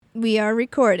We are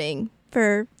recording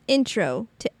for intro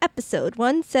to episode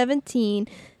 117,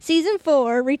 season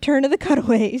 4, Return of the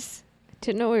Cutaways.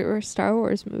 Didn't know we were a Star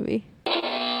Wars movie.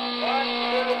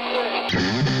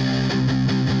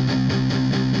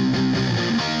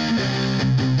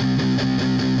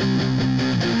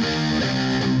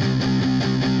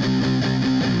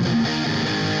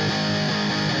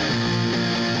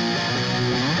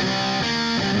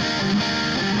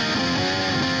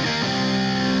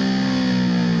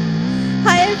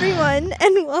 Hi everyone,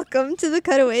 and welcome to the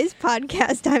Cutaways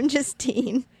podcast. I'm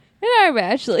Justine. And I'm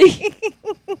Ashley.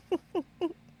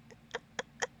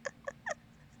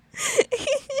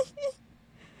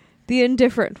 The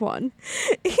indifferent one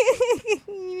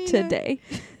today.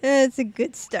 That's a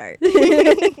good start.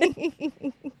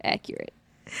 Accurate.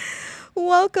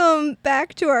 Welcome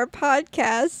back to our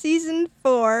podcast, season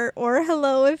 4, or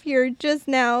hello if you're just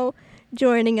now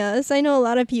joining us. I know a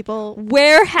lot of people...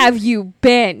 Where have you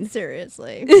been?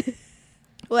 Seriously.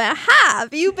 Where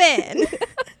have you been?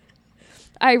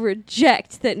 I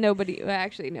reject that nobody... Well,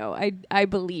 actually, no. I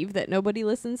believe that nobody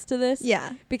listens to this.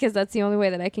 Yeah. Because that's the only way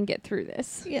that I can get through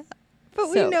this. Yeah.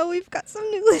 But So- we know we've got some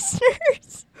new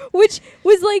listeners. Which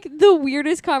was like the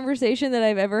weirdest conversation that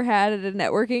I've ever had at a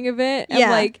networking event. Yeah.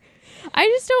 I'm like, I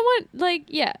just don't want, like,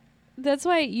 yeah. That's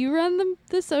why you run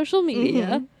the social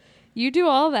media. Mhm. You do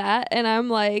all that. And I'm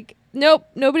like, nope,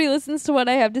 nobody listens to what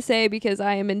I have to say because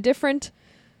I am indifferent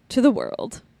to the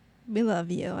world. We love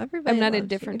you. Everybody I'm not loves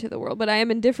indifferent you. to the world, but I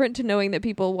am indifferent to knowing that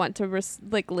people want to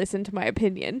listen to my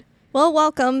opinion. Well,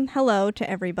 welcome. Hello to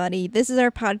everybody. This is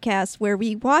our podcast where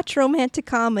we watch romantic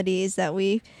comedies that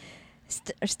we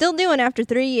are still doing after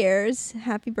 3 years.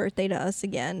 Happy birthday to us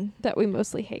again. That we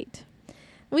mostly hate.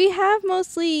 We have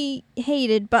mostly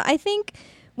hated, but I think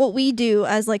what we do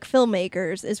as like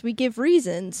filmmakers is we give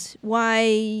reasons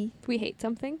why We hate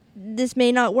something. this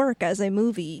may not work as a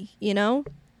movie, you know?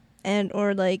 And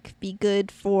or like be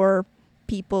good for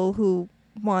people who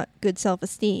want good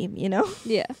self-esteem, you know?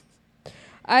 Yeah.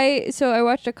 I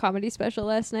watched a comedy special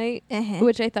last night,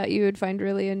 which I thought you would find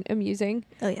really amusing.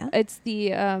 Oh yeah. It's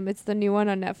the new one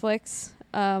on Netflix.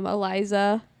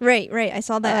 Eliza. Right. I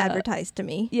saw that advertised to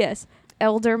me. Yes.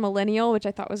 Elder Millennial, which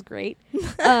I thought was great.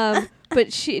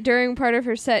 But she, during part of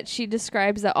her set, she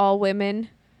describes that all women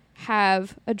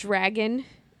have a dragon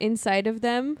inside of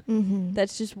them Mm-hmm.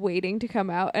 that's just waiting to come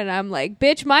out. And I'm like,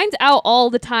 bitch, mine's out all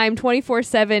the time,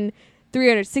 24/7,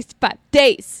 365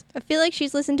 days. I feel like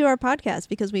she's listened to our podcast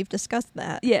because we've discussed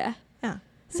that. Yeah. Yeah.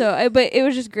 So, but it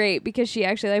was just great because she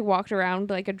actually like walked around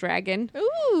like a dragon.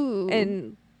 Ooh.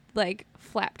 And like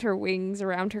flapped her wings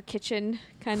around her kitchen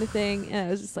kind of thing. And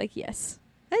I was just like, yes.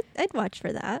 I'd watch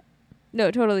for that. No,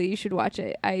 totally. You should watch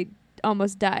it. I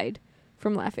almost died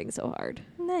from laughing so hard.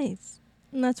 Nice.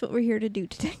 And that's what we're here to do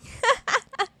today.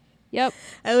 Yep.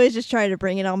 I always just try to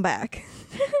bring it on back.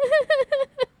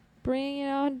 Bring it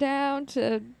on down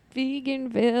to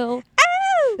Veganville.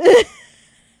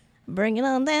 Bring it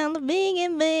on down to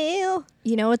Veganville.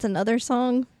 You know what's another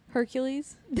song?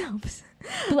 Hercules. No.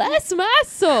 Bless my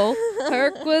soul.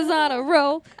 Herc was on a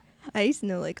roll. I used to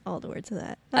know like all the words of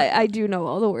that. I do know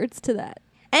all the words to that.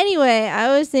 Anyway, I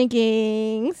was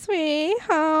thinking Sweet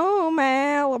Home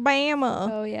Alabama.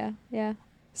 Oh, yeah. Yeah.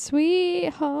 Sweet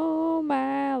home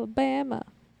Alabama.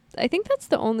 I think that's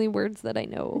the only words that I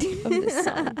know of this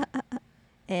song.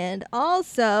 And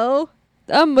also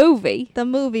A movie. the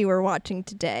movie we're watching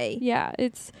today. Yeah,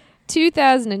 it's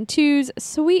 2002's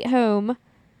Sweet Home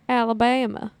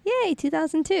Alabama. Yay,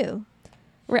 2002.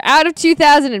 We're out of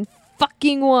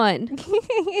 2001.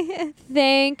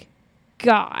 Thank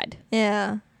God.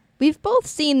 Yeah. We've both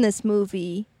seen this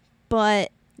movie,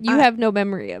 but You have no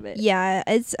memory of it. yeah,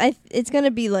 it's going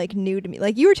to be like new to me.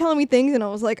 Like you were telling me things and I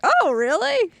was like, "Oh,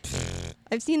 really?"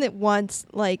 I've seen it once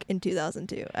like in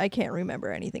 2002. I can't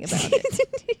remember anything about it.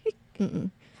 Mm-mm.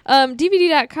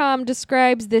 DVD.com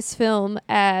describes this film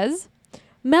as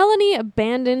Melanie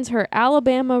abandons her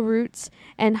Alabama roots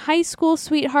and high school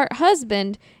sweetheart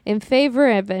husband in favor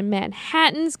of a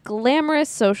Manhattan's glamorous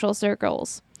social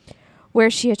circles, where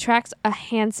she attracts a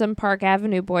handsome Park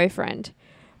Avenue boyfriend.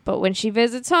 But when she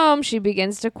visits home, she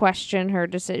begins to question her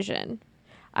decision.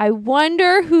 I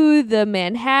wonder who the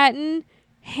Manhattan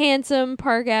handsome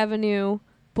Park Avenue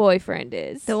boyfriend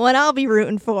is. The one I'll be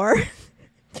rooting for.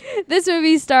 This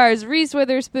movie stars Reese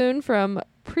Witherspoon from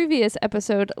previous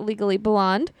episode Legally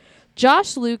Blonde,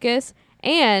 Josh Lucas,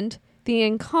 and the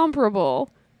incomparable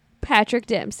Patrick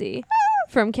Dempsey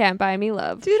from Can't Buy Me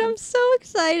Love. Dude, I'm so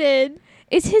excited.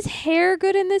 Is his hair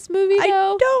good in this movie, though? I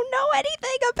don't know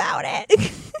anything about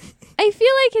it. I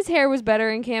feel like his hair was better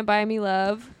in Can't Buy Me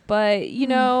Love, but, you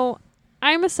know,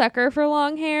 I'm a sucker for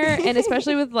long hair, and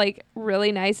especially with like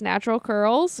really nice natural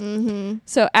curls. Mm-hmm.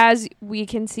 So as we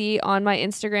can see on my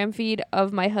Instagram feed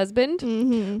of my husband,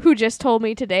 Mm-hmm. who just told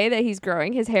me today that he's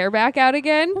growing his hair back out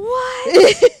again.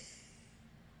 What?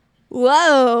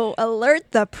 Whoa!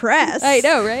 Alert the press. I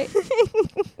know, right?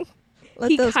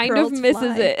 Let He those kind of curls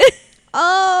misses fly. it.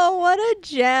 Oh, what a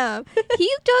gem! He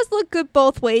does look good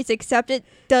both ways, except it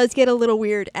does get a little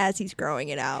weird as he's growing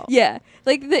it out. Yeah,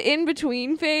 like the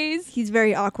in-between phase. He's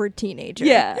very awkward teenager.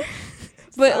 Yeah.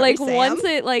 But Sorry, like Sam. once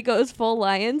it like goes full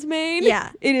lion's mane,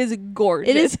 Yeah. it is gorgeous.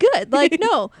 It is good. Like,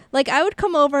 no. Like, I would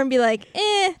come over and be like,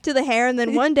 to the hair. And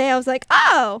then one day I was like,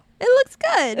 oh, it looks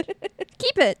good.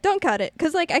 Keep it. Don't cut it.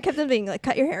 Because, like, I kept on being like,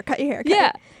 cut your hair, cut your hair. Cut Yeah.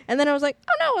 it. And then I was like,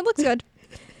 oh, no, it looks good.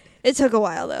 It took a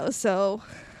while, though. So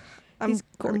I'm He's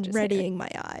gorgeous hair. readying my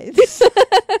eyes.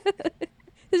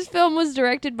 This film was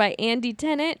directed by Andy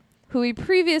Tennant, who we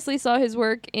previously saw his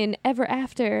work in Ever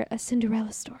After, A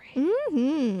Cinderella Story.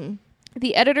 Mm-hmm.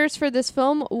 The editors for this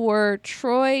film were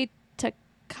Troy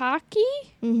Takaki?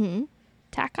 Mm-hmm.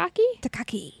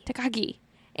 Takaki.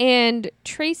 And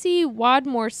Tracy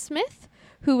Wadmore Smith,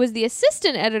 who was the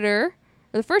assistant editor,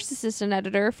 or the first assistant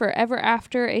editor for Ever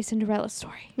After, A Cinderella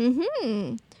Story.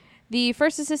 Mm-hmm. The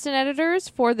first assistant editors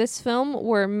for this film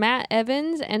were Matt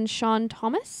Evans and Sean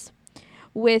Thomas,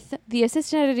 with the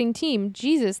assistant editing team.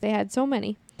 Jesus, they had so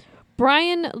many.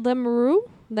 Brian Lemerouk?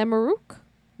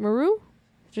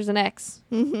 There's an X.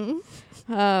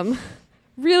 Mm-hmm.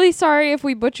 Really sorry if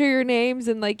we butcher your names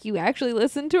and like you actually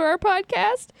listen to our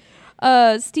podcast.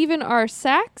 Stephen R.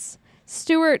 Sachs,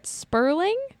 Stuart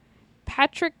Sperling,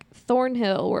 Patrick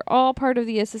Thornhill were all part of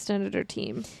the assistant editor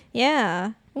team.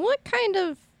 Yeah. What kind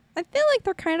of... I feel like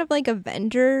they're kind of like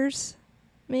Avengers,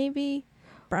 maybe.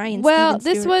 Brian. Well,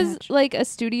 Steven this Stewart was Patch. like a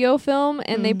studio film,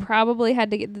 and they Mm. probably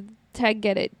had to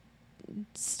get it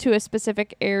to a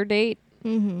specific air date,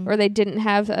 Mm-hmm. or they didn't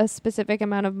have a specific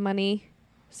amount of money,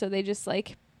 so they just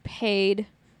like paid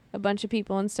a bunch of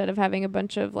people instead of having a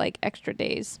bunch of like extra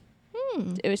days.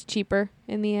 It was cheaper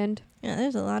in the end. Yeah,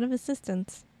 there's a lot of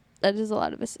assistance, That is a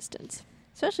lot of assistance.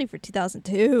 especially for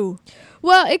 2002.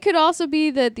 Well, it could also be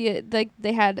that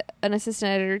they had an assistant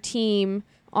editor team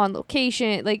on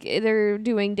location, like they're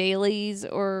doing dailies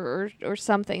or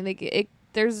something.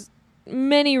 There's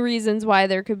many reasons why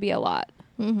there could be a lot,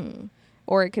 Mm-hmm.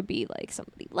 or it could be like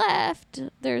somebody left.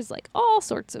 There's like all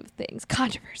sorts of things,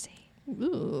 controversy,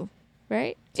 Ooh.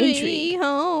 right? Sweet Intrigue.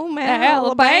 home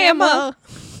Alabama. Alabama.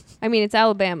 I mean, it's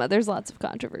Alabama. There's lots of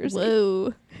controversy.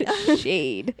 Whoa.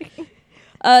 Shade.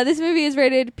 This movie is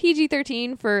rated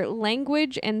PG-13 for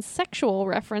language and sexual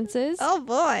references. Oh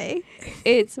boy.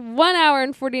 It's 1 hour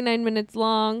and 49 minutes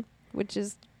long, which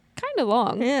is kind of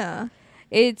long. Yeah.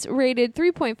 It's rated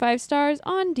 3.5 stars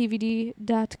on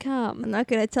DVD.com. I'm not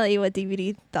gonna tell you what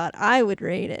DVD thought I would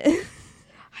rate it.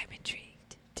 I'm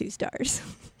intrigued. 2 stars.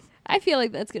 I feel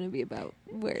like that's going to be about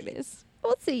where it is.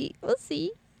 We'll see.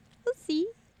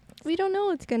 We don't know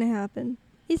what's gonna happen.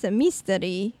 It's a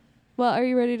mystery. Well, are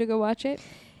you ready to go watch it?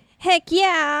 Heck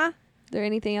yeah. Is there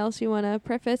anything else you want to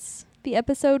preface the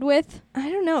episode with?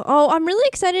 I don't know. Oh, I'm really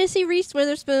excited to see Reese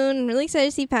Witherspoon. I'm really excited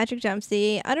to see Patrick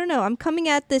Dempsey. I don't know. I'm coming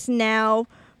at this now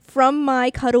from my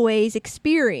Cutaways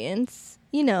experience,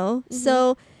 you know. Mhm.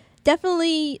 So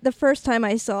definitely the first time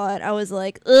I saw it, I was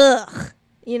like, ugh,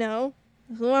 you know.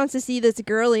 Who wants to see this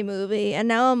girly movie? And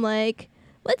now I'm like,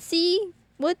 let's see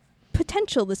what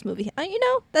potential this movie. You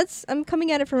know, I'm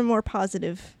coming at it from a more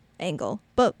positive angle,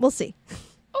 but we'll see.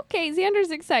 Okay,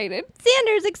 Xander's excited.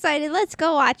 Xander's excited. Let's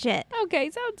go watch it.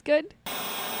 Okay, sounds good.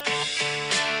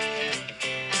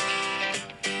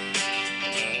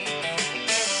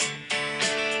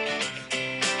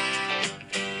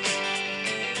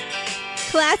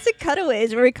 Classic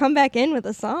Cutaways, where we come back in with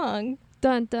a song.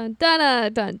 Dun dun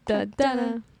dun dun dun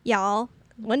dun. Y'all,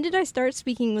 when did I start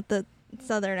speaking with the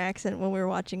southern accent when we were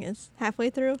watching this? Halfway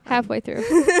through? Halfway through.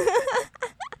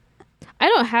 I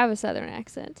don't have a southern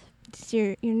accent. Just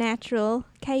your natural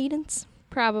cadence.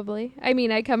 Probably. I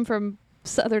mean, I come from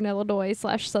southern Illinois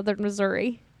 / southern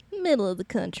Missouri. Middle of the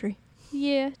country.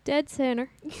 Yeah, dead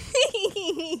center.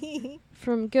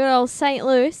 From good old St.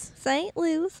 Louis, St.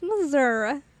 Louis,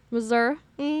 Missouri. Missouri,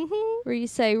 Mm-hmm. where you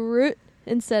say root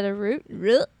instead of root.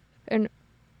 Roof. And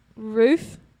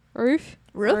roof Roof.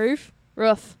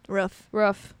 Rough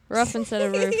instead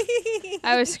of roof.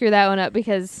 I always screw that one up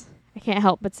because I can't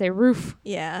help but say roof.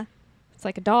 Yeah. It's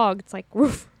like a dog. It's like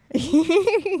roof.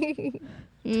 Tomato.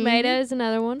 Tomato is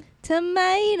another one.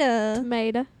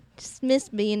 Tomato. Just miss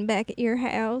being back at your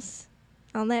house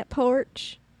on that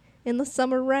porch in the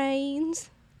summer rains.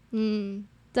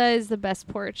 That is the best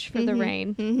porch for the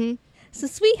rain. Mm-hmm. So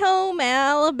Sweet Home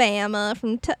Alabama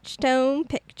from Touchstone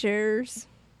Pictures.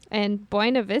 And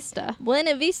Buena Vista.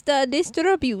 Buena Vista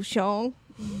Distribution.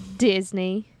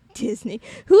 Disney. Disney.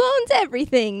 Who owns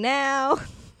everything now?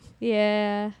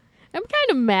 Yeah. I'm kind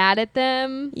of mad at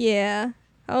them. Yeah.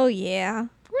 Oh, yeah.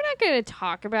 We're not going to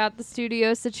talk about the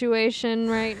studio situation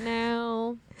right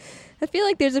now. I feel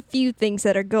like there's a few things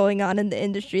that are going on in the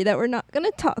industry that we're not going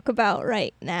to talk about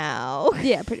right now.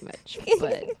 Yeah, pretty much.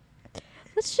 But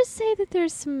let's just say that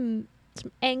there's some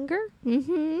anger.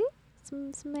 Mm-hmm.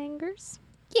 Some angers.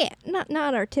 Yeah,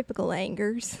 not our typical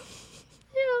angers.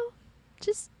 You know,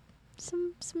 just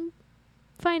some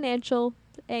financial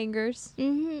angers.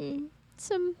 Mm-hmm.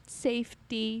 Some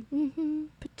safety Mm-hmm.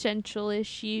 potential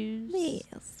issues.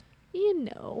 Yes. You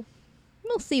know.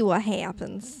 We'll see what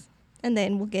happens. And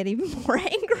then we'll get even more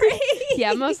angry.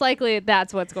 Yeah, most likely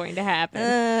that's what's going to happen.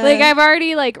 Like, I've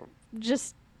already,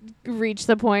 just reached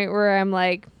the point where I'm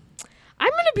like, I'm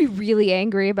going to be really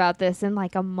angry about this in,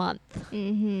 a month.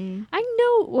 Mm-hmm. I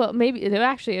know, well, maybe,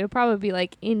 it'll probably be,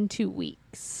 in 2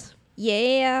 weeks.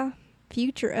 Yeah.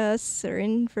 Future us are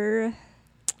in for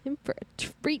a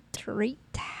treat.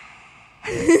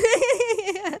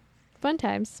 Fun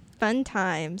times. Fun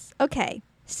times. Okay.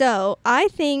 So,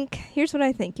 here's what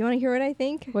I think. You want to hear what I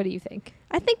think? What do you think?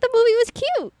 I think the movie was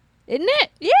cute. Isn't it?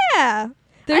 Yeah.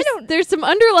 There's some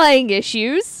underlying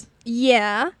issues.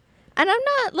 Yeah. And I'm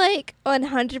not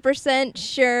 100%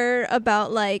 sure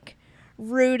about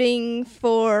rooting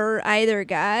for either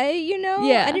guy,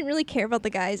 Yeah. I didn't really care about the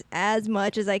guys as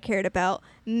much as I cared about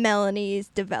Melanie's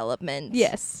development.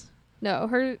 Yes. No,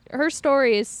 her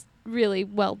story is really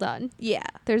well done. Yeah.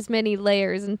 There's many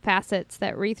layers and facets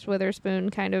that Reese Witherspoon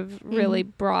kind of really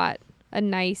brought a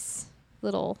nice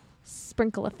little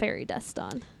sprinkle of fairy dust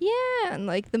on. Yeah, and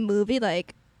the movie I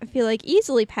feel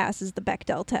easily passes the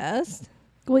Bechdel test.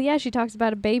 Well, yeah, she talks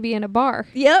about a baby in a bar.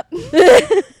 Yep.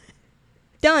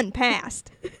 Done,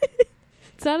 passed.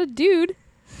 It's not a dude.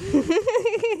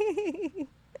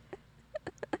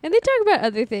 And they talk about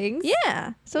other things.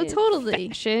 Yeah. So Yeah, totally.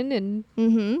 Fashion and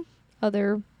Mhm.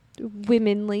 other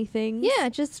womenly things. Yeah,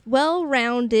 just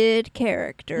well-rounded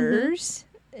characters.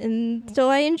 And so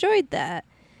I enjoyed that.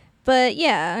 But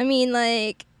yeah, I mean,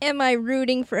 am I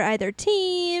rooting for either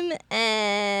team?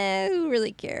 Who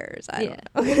really cares? I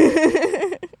don't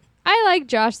know. I like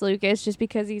Josh Lucas just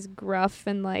because he's gruff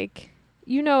and I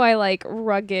like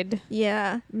rugged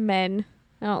Yeah. men.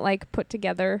 I don't like put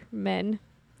together men.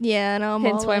 Yeah, and I'm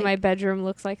Hence all why my bedroom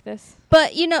looks like this.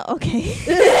 But, okay.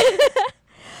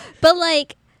 But,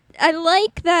 I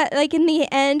like that, in the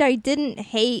end, I didn't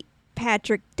hate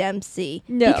Patrick Dempsey.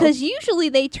 No. Because usually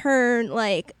they turn,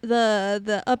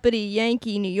 the uppity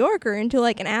Yankee New Yorker into,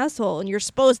 an asshole, and you're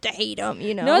supposed to hate him,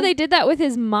 No, they did that with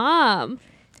his mom.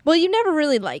 Well, you never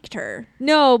really liked her.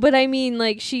 No, but I mean,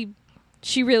 she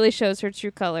really shows her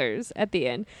true colors at the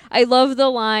end. I love the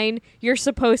line, "You're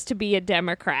supposed to be a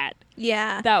Democrat."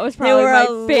 Yeah. That was probably my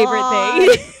favorite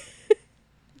thing.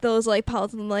 Those,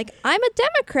 politicians, I'm a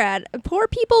Democrat. Poor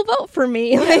people vote for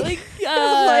me.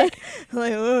 Whoa.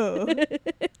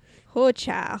 Oh,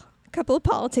 chow. A couple of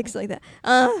politics like that.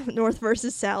 North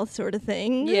versus South sort of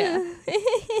thing. Yeah.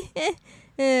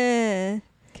 Eh.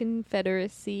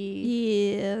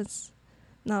 Confederacy. Yes.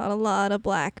 Not a lot of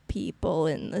black people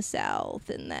in the South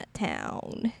in that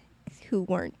town who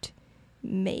weren't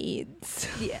maids.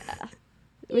 Yeah.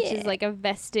 Which is a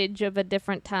vestige of a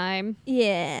different time.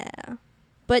 Yeah.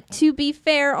 But to be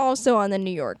fair, also on the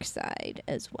New York side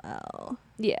as well.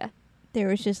 Yeah. There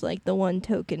was just the one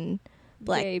token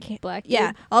black black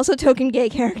yeah, dude. also token gay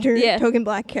character, Yeah. token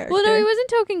black character. Well, no, he wasn't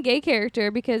token gay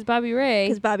character because Bobby Ray.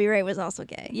 Because Bobby Ray was also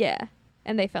gay. Yeah.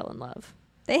 And they fell in love.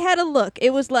 They had a look.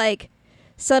 It was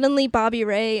suddenly Bobby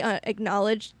Ray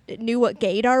knew what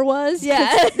gaydar was. 'Cause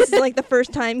Yeah. This is the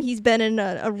first time he's been in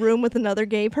a room with another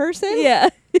gay person. Yeah.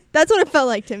 That's what it felt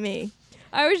like to me.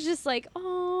 I was just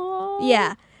oh.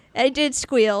 Yeah. I did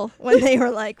squeal when they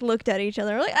were looked at each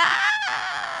other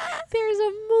ah! There's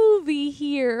a movie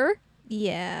here.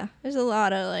 Yeah. There's a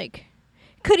lot of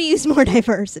could have used more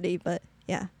diversity, but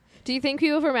yeah. Do you think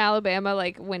people from Alabama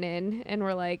went in and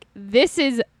were this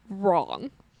is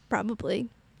wrong? Probably.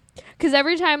 Because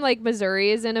every time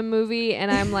Missouri is in a movie and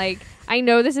I'm I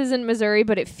know this isn't Missouri,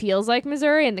 but it feels like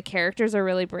Missouri and the characters are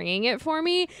really bringing it for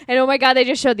me. And oh my God, they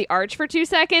just showed the arch for 2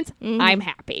 seconds. Mm-hmm. I'm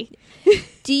happy.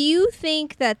 Do you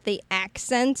think that the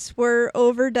accents were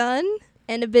overdone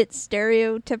and a bit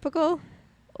stereotypical?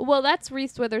 Well, that's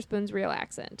Reese Witherspoon's real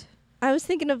accent. I was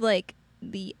thinking of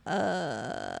the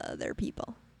other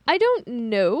people. I don't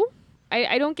know.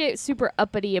 I don't get super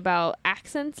uppity about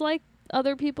accents like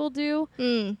other people do.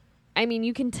 I mean,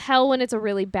 you can tell when it's a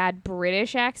really bad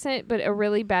British accent, but a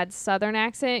really bad Southern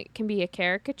accent can be a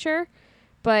caricature.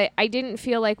 But I didn't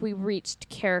feel like we reached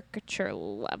caricature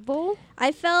level.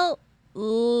 I felt.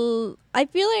 I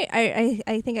feel like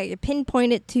I think I could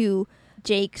pinpoint it to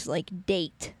Jake's like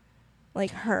date,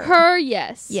 like her. Her,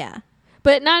 yes. Yeah.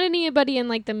 But not anybody in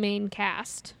like the main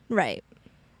cast. Right.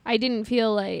 I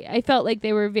felt like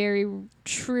they were very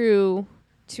true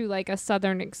to like a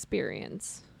Southern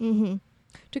experience. Mm-hmm.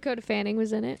 Dakota Fanning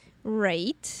was in it.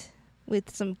 Right.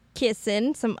 With some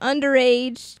kissing, some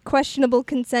underage, questionable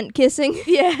consent kissing.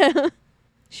 Yeah.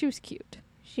 She was cute.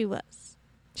 She was.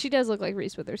 She does look like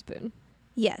Reese Witherspoon.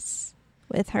 Yes.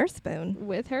 With her spoon.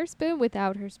 With her spoon,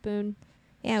 without her spoon.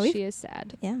 Yeah, she is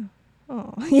sad. Yeah.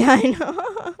 Oh, yeah, I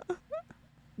know.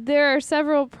 There are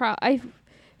several I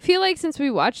feel like since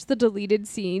we watched the deleted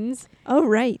scenes. Oh,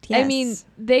 right. Yes. I mean,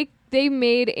 they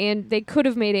could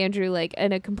have made Andrew like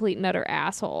a complete and utter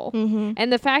asshole. Mm-hmm.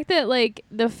 And the fact that like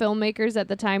the filmmakers at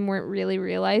the time weren't really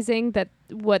realizing that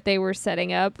what they were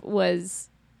setting up was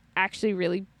actually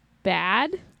really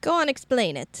bad. Go on,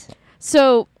 explain it.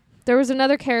 So there was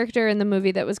another character in the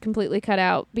movie that was completely cut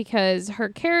out because her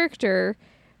character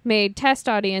made test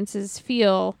audiences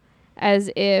feel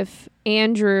as if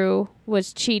Andrew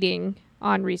was cheating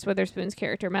on Reese Witherspoon's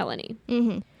character, Melanie.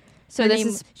 Mm-hmm. So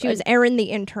she was Erin the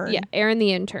intern. Yeah, Erin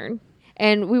the intern.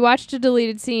 And we watched a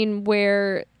deleted scene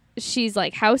where she's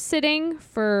like house sitting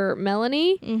for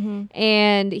Melanie,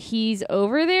 and he's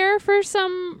over there for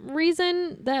some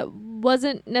reason that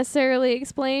wasn't necessarily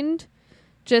explained.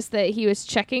 Just that he was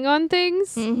checking on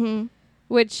things,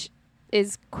 which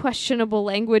is questionable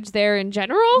language there in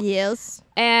general. Yes.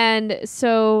 And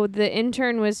so the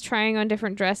intern was trying on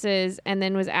different dresses and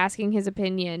then was asking his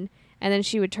opinion. And then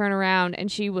she would turn around and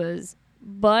she was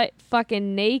butt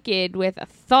fucking naked with a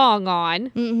thong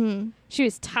on. Mm-hmm. She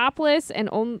was topless and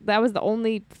that was the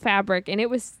only fabric, and it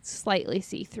was slightly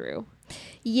see-through.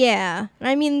 Yeah.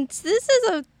 I mean, this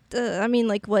is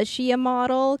like, was she a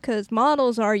model? Because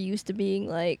models are used to being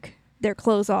like their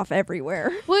clothes off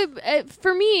everywhere. Well,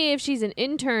 for me, if she's an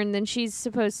intern, then she's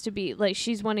supposed to be like,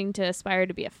 she's wanting to aspire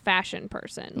to be a fashion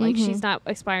person. Like, she's not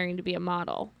aspiring to be a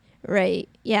model. Right.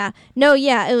 Yeah. No,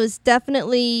 yeah, it was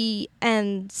definitely,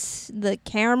 and the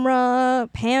camera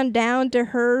panned down to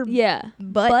her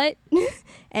butt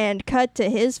and cut to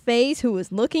his face, who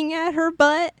was looking at her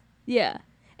butt. Yeah.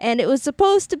 And it was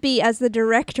supposed to be, as the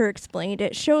director explained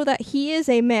it, show that he is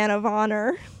a man of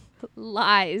honor.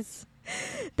 Lies.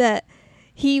 That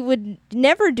he would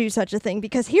never do such a thing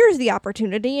because here's the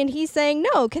opportunity, and he's saying,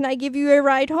 no, can I give you a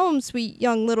ride home, sweet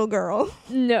young little girl?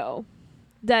 No.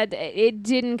 That it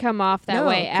didn't come off that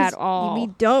way at all.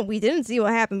 We didn't see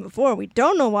what happened before. We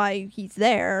don't know why he's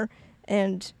there,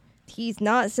 and he's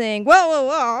not saying,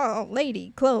 whoa,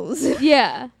 lady, clothes.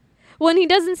 Yeah. Well, and he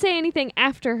doesn't say anything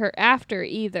after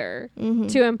either,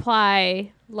 to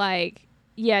imply like,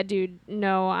 yeah, dude,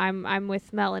 no, I'm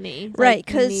with Melanie. Like, right,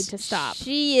 because you need to stop.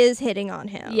 She is hitting on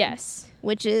him. Yes.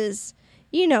 Which is,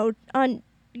 on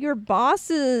your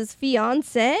boss's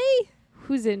fiance?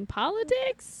 Who's in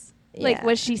politics? Yeah. Like,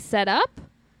 was she set up?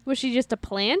 Was she just a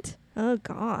plant? Oh,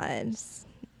 God.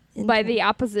 By the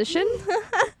opposition?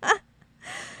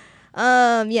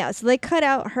 Yeah, so they cut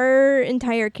out her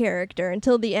entire character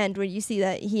until the end where you see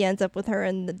that he ends up with her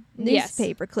in the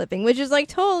newspaper clipping, which is, like,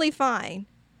 totally fine.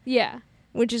 Yeah.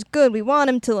 Which is good. We want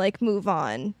him to, like, move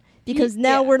on. Because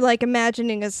now we're, like,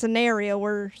 imagining a scenario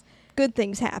where good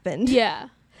things happened. Yeah.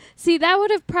 See, that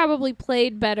would have probably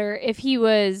played better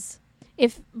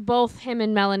if both him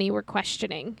and Melanie were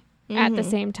questioning at the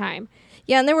same time.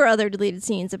 Yeah, and there were other deleted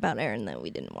scenes about Erin that we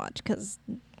didn't watch because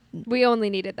we only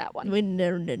needed that one.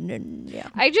 Yeah.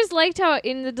 I just liked how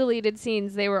in the deleted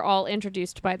scenes they were all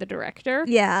introduced by the director.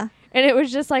 Yeah. And it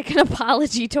was just like an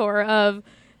apology tour of,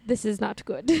 this is not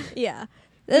good. Yeah.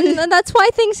 And that's why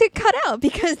things get cut out,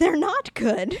 because they're not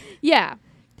good. Yeah.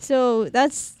 So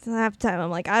that's half the time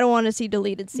I'm like, I don't want to see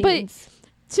deleted scenes.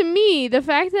 But to me, the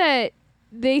fact that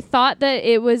they thought that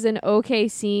it was an okay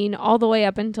scene all the way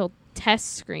up until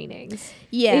test screenings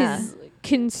is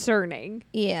concerning.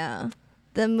 Yeah.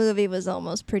 The movie was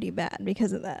almost pretty bad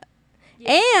because of that.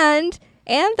 Yeah.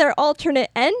 And their alternate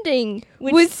ending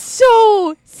was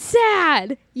so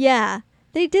sad. Yeah.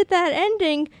 They did that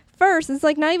ending first. It's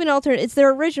like not even alternate. It's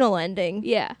their original ending.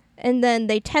 Yeah. And then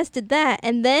they tested that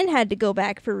and then had to go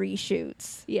back for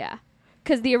reshoots. Yeah.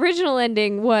 Because the original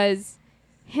ending was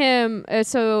him,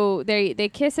 so they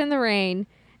kiss in the rain,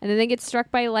 and then they get struck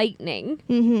by lightning,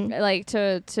 like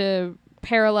to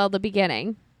parallel the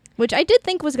beginning. Which I did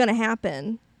think was going to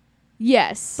happen.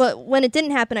 Yes. But when it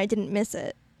didn't happen, I didn't miss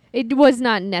it. It was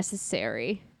not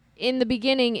necessary. in the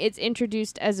beginning, it's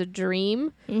introduced as a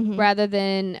dream Mm-hmm. rather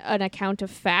than an account of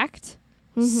fact.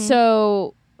 Mhm.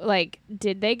 So, like,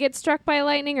 did they get struck by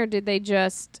lightning or did they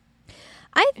just...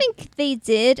 I think they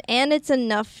did, and it's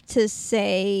enough to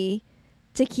say,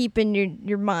 to keep in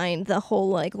your mind the whole,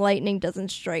 like, lightning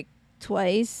doesn't strike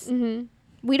twice. Mm-hmm.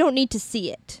 We don't need to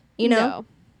see it, you know? No.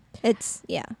 It's,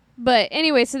 yeah. But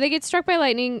anyway, so they get struck by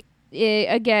lightning,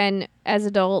 again, as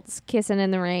adults, kissing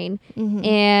in the rain. Mm-hmm.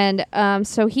 And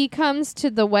so he comes to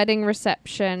the wedding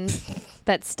reception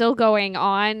that's still going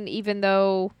on, even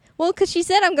though... Well, because she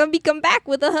said, I'm going to come back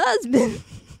with a husband.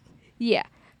 Yeah,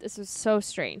 this was so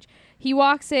strange. He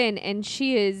walks in, and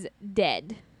she is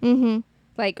dead. Mm-hmm.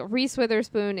 Like, Reese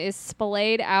Witherspoon is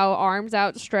splayed out, arms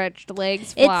outstretched,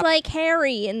 legs It's flopped. like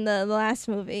Harry in the last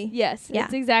movie. Yes, Yeah.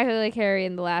 it's exactly like Harry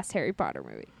in the last Harry Potter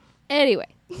movie. Anyway,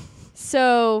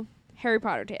 so Harry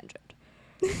Potter tangent.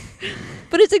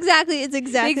 But it's exactly the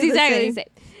same. the same.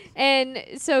 And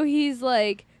so he's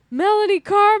like, Melanie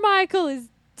Carmichael is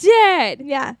dead.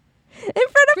 Yeah. In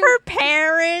front of her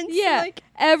parents. Yeah. Like,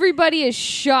 Everybody is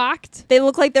shocked. they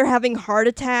look like they're having heart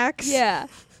attacks. Yeah.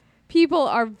 People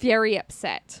are very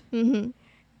upset. Mm-hmm.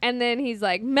 And then he's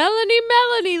like,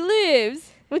 Melanie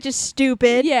lives. Which is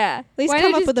stupid. Yeah. At least Why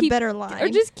come not up just with a keep- better line. Or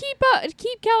just keep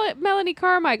Melanie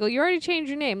Carmichael. You already changed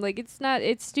your name. Like,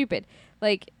 it's stupid.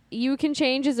 Like, you can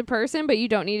change as a person, but you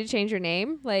don't need to change your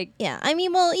name. Like, Yeah. I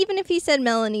mean, well, even if he said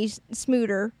Melanie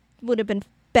Smooter, would have been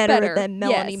better than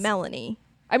Melanie yes. Melanie.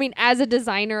 I mean, as a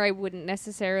designer, I wouldn't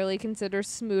necessarily consider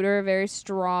Smooter a very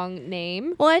strong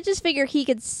name. Well, I just figure he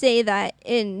could say that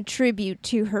in tribute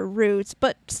to her roots,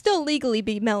 but still legally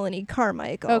be Melanie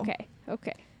Carmichael. Okay.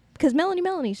 Because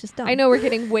Melanie's just dumb. I know we're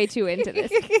getting way too into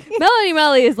this.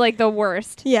 Melanie is like the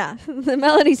worst. Yeah. The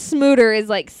Melanie Smooter is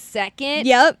like second.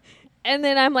 Yep. And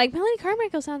then I'm like, Melanie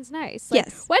Carmichael sounds nice. Like,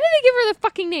 Yes. Why did they give her the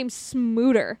fucking name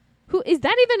Smooter? Who is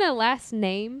that even a last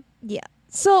name? Yeah.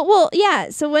 So, well, yeah.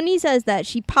 So when he says that,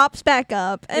 she pops back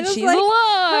up and it's she's like, alive.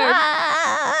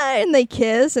 "Ah," and they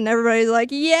kiss, and everybody's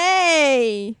like,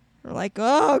 "Yay!" We're like,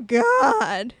 "Oh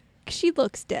God." She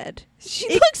looks dead. She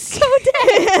looks so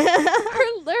dead.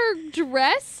 Her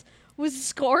dress was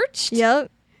scorched. Yep.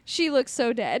 She looks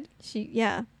so dead.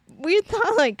 Yeah. We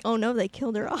thought like, oh no, they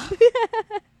killed her off.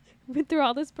 Went through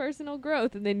all this personal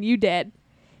growth, and then you dead.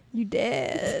 You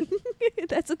did.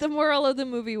 That's what the moral of the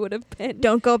movie would have been.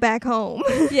 Don't go back home.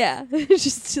 Yeah,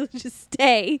 just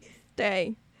stay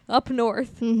Stay. up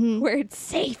north Mm-hmm. where it's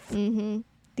safe. Mm-hmm.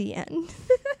 The end.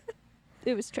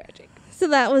 It was tragic. So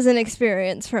that was an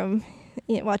experience from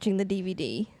watching the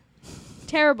DVD.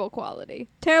 Terrible quality.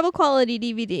 Terrible quality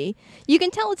DVD. You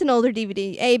can tell it's an older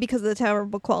DVD, A, because of the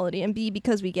terrible quality, and B,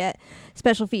 because we get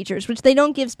special features, which they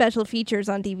don't give special features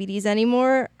on DVDs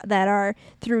anymore that are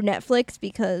through Netflix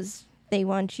because they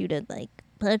want you to, like,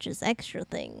 purchase extra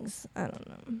things. I don't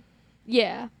know.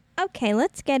 Yeah. Okay,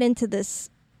 let's get into this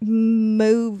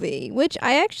movie, which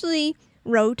I actually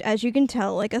wrote, as you can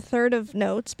tell, like a third of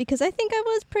notes because I think I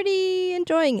was pretty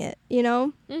enjoying it, you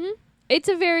know? Mm-hmm. It's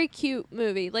a very cute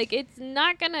movie. Like, it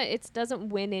doesn't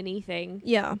win anything.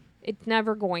 Yeah. It's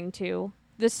never going to.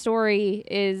 The story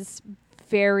is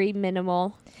very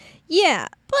minimal. Yeah,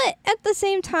 but at the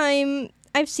same time,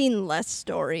 I've seen less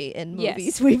story in Yes.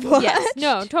 movies we've watched. Yes.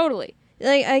 No, totally.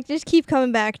 Like, I just keep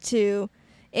coming back to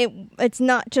it. It's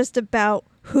not just about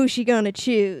who she gonna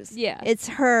choose. Yeah. It's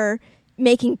her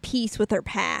making peace with her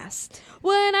past.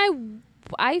 Well, and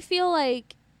I feel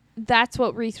like that's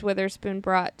what Reese Witherspoon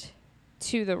brought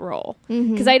to the role.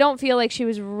 Because I don't feel like she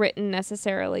was written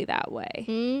necessarily that way.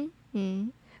 Mm-hmm.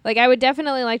 Like, I would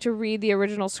definitely like to read the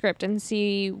original script and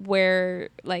see where,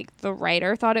 like, the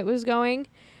writer thought it was going.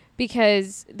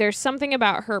 Because there's something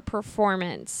about her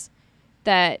performance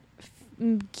that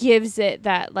gives it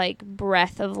that, like,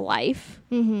 breath of life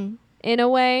Mm-hmm. in a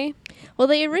way. Well,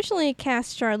 they originally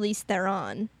cast Charlize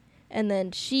Theron, and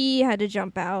then she had to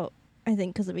jump out, I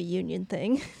think, because of a union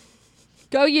thing.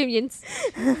 Go Unions.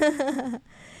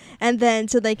 And then,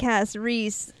 so they cast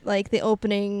Reese, like, the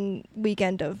opening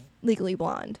weekend of Legally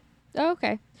Blonde. Oh,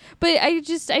 okay. But I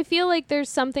feel like there's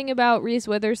something about Reese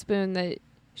Witherspoon that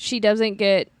she doesn't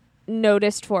get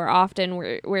noticed for often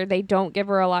where they don't give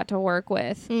her a lot to work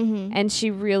with. Mm-hmm. And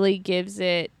she really gives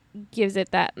it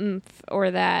that oomph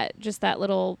or that just that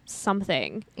little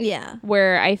something Yeah.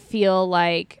 where I feel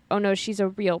like, oh no, she's a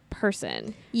real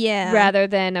person Yeah. rather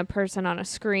than a person on a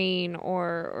screen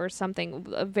or something,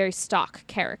 a very stock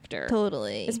character.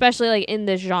 Totally. Especially like in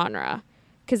this genre,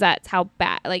 because that's how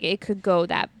bad, like, it could go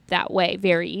that way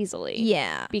very easily.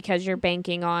 Yeah. Because you're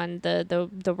banking on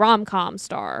the rom-com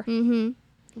star Mm-hmm.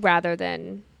 rather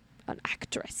than an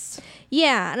actress.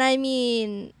 Yeah, and I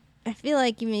mean, I feel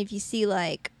like even if you see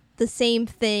like the same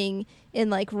thing in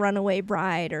like Runaway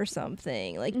Bride or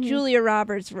something, like Julia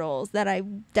Roberts roles that I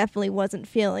definitely wasn't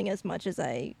feeling as much as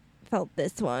I felt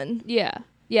this one. Yeah.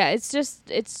 Yeah,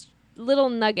 it's little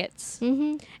nuggets.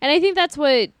 Mm-hmm. And I think that's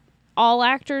what all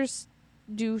actors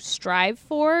do strive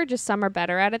for, just some are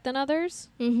better at it than others.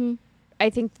 Mm-hmm. I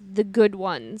think the good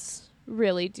ones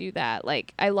really do that.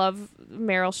 Like, I love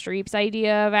Meryl Streep's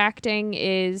idea of acting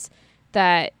is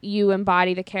that you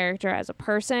embody the character as a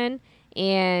person,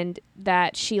 and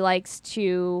that she likes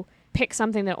to pick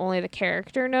something that only the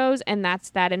character knows, and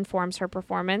that informs her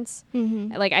performance.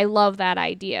 Mm-hmm. Like, I love that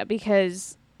idea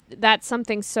because that's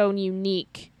something so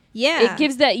unique. Yeah. It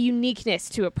gives that uniqueness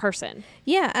to a person.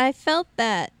 Yeah, I felt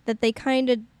that they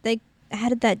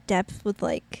added that depth with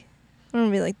like, I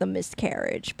don't know, like the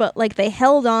miscarriage, but like they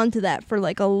held on to that for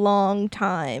like a long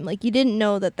time. Like you didn't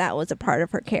know that was a part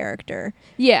of her character.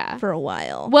 Yeah. For a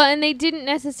while. Well, and they didn't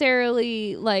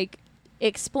necessarily like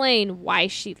explain why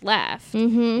she left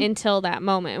until that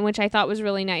moment, which I thought was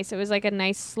really nice. It was like a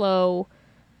nice slow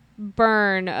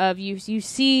burn of you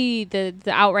see the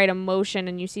outright emotion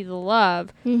and you see the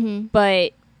love,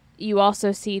 but you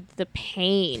also see the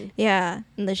pain. Yeah,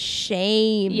 and the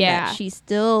shame that she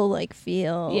still like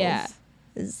feels. Yeah,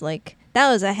 is like, that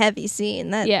was a heavy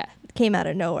scene that came out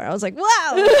of nowhere. I was like,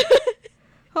 wow.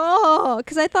 Oh,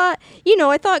 because I thought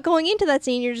going into that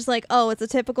scene, you're just like, oh, it's a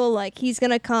typical, like, he's going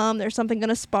to come, there's something going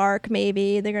to spark,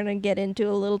 maybe, they're going to get into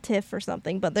a little tiff or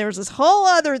something, but there was this whole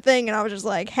other thing, and I was just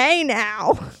like, hey,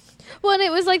 now. Well, and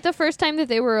it was, like, the first time that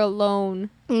they were alone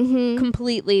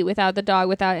completely without the dog,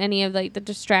 without any of, like, the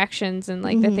distractions and,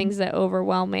 like, the things that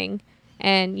overwhelming,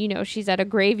 and, she's at a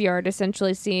graveyard,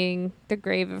 essentially seeing the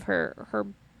grave of her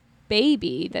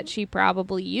baby that she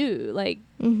probably used, like,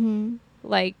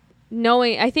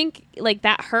 knowing, I think, like,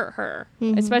 that hurt her,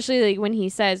 especially, like, when he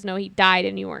says, no, he died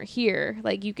and you weren't here.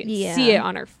 Like, you can see it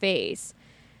on her face,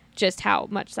 just how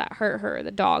much that hurt her,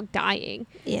 the dog dying.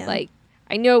 Yeah. Like,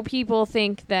 I know people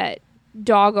think that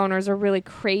dog owners are really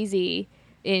crazy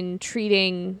in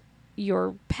treating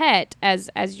your pet as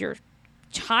your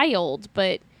child,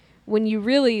 but when you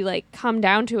really, like, come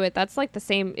down to it, that's, like,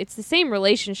 it's the same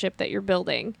relationship that you're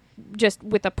building, just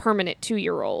with a permanent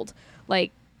 2-year-old.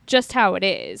 Like, just how it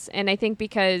is. And I think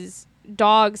because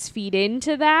dogs feed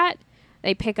into that,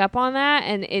 they pick up on that,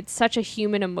 and it's such a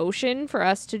human emotion for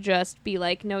us to just be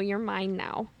like, no, you're mine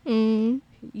now.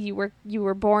 You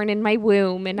were born in my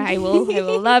womb, and I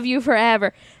will love you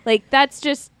forever. Like, that's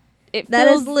just that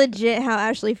is legit how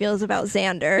Ashley feels about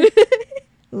Xander.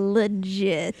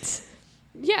 Legit.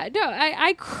 Yeah, no,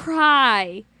 I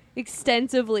cry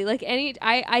extensively. Like,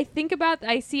 I think about,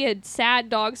 I see a sad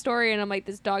dog story and I'm like,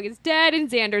 this dog is dead and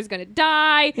Xander's gonna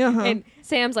die, and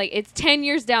Sam's like, it's 10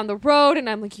 years down the road, and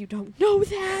I'm like, you don't know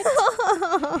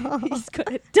that. He's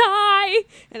gonna die,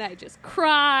 and I just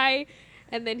cry,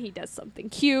 and then he does something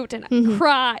cute and I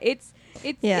cry. It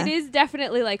is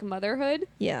definitely like motherhood.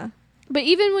 Yeah. But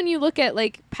even when you look at,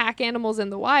 like, pack animals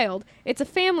in the wild, it's a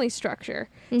family structure.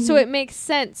 So it makes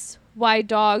sense why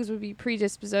dogs would be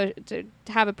predisposed to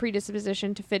have a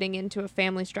predisposition to fitting into a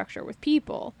family structure with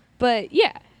people. But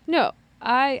yeah, no,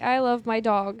 I love my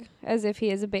dog as if he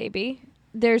is a baby.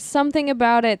 There's something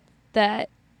about it that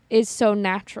is so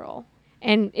natural,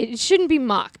 and it shouldn't be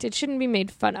mocked. It shouldn't be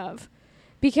made fun of,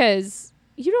 because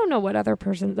you don't know what that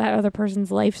other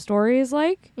person's life story is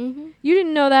like. You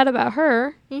didn't know that about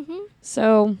her.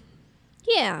 So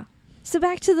yeah. So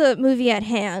back to the movie at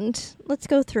hand. Let's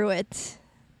go through it.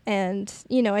 And,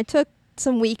 I took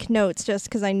some weak notes just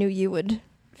because I knew you would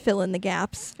fill in the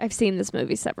gaps. I've seen this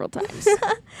movie several times.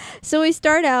 So we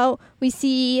start out, we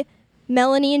see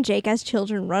Melanie and Jake as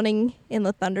children running in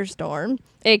the thunderstorm.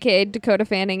 AKA Dakota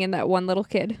Fanning and that one little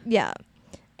kid. Yeah.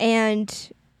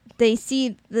 And they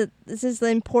see this is the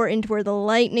important where the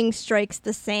lightning strikes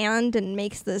the sand and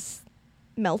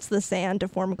melts the sand to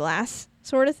form glass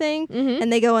sort of thing.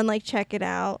 And they go and, like, check it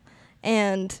out.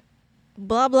 And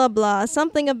blah, blah, blah.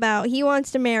 Something about he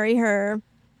wants to marry her.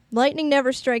 Lightning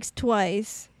never strikes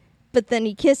twice. But then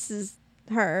he kisses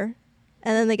her.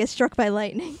 And then they get struck by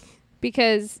lightning.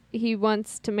 Because he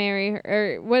wants to marry her.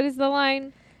 Or what is the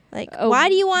line? Like, why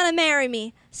do you want to marry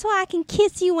me? So I can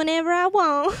kiss you whenever I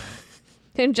want.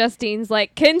 And Justine's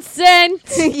like, consent!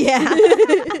 Yeah.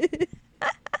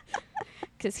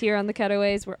 Because here on the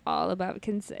Cutaways, we're all about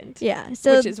consent. Yeah.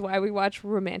 So which is why we watch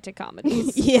romantic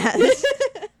comedies. Yes.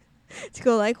 To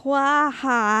go like, why?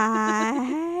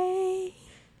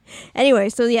 Anyway,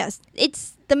 so yes,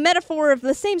 it's the metaphor of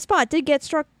the same spot did get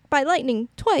struck by lightning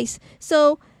twice.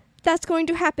 So that's going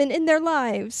to happen in their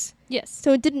lives. Yes.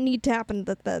 So it didn't need to happen,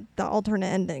 the alternate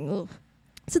ending. Ugh.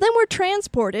 So then we're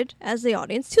transported, as the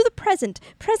audience, to the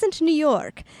present New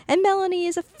York. And Melanie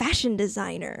is a fashion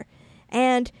designer.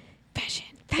 And Fashion.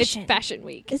 Fashion. It's Fashion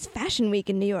Week. It's Fashion Week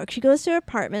in New York. She goes to her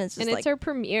apartment. It's just And it's her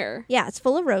premiere. yeah, it's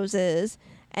full of roses.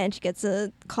 And she gets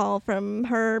a call from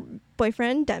her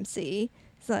boyfriend, Dempsey.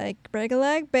 It's like, break a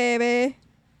leg, baby.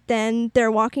 Then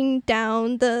they're walking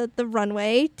down the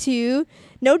runway to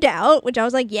No Doubt, which I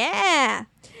was like, yeah.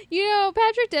 You know,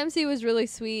 Patrick Dempsey was really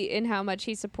sweet in how much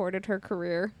he supported her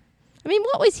career. I mean,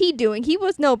 what was he doing? He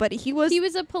was nobody. He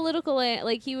was a political,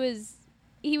 like, he was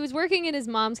working in his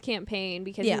mom's campaign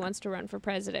because he wants to run for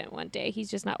president one day. He's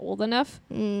just not old enough.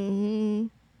 Mm-hmm.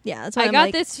 Yeah, that's why I'm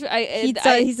like, this.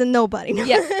 He's a nobody.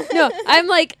 Yeah, no, I'm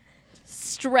like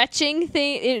stretching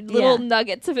little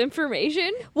nuggets of information.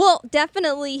 Well,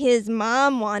 definitely his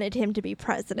mom wanted him to be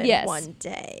president one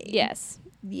day. Yes.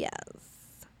 Yes.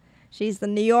 She's the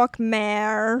New York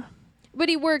mayor. But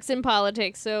he works in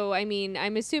politics, so, I mean,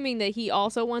 I'm assuming that he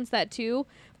also wants that too.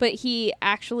 But he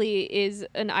actually is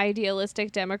an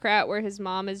idealistic Democrat where his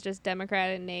mom is just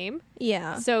Democrat in name.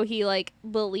 Yeah. So he, like,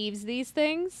 believes these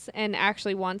things and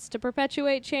actually wants to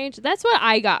perpetuate change. That's what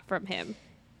I got from him.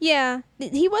 Yeah.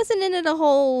 He wasn't in it a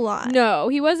whole lot. No,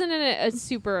 he wasn't in it a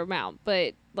super amount.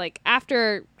 But, like,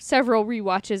 after several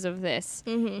rewatches of this,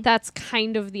 that's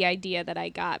kind of the idea that I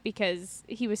got because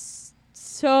he was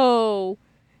such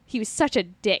a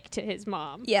dick to his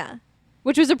mom. Yeah.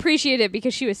 Which was appreciated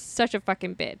because she was such a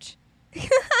fucking bitch.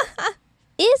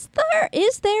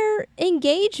 Is there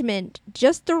engagement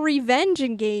just a revenge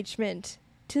engagement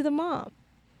to the mom?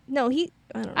 No, I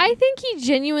don't know. I think he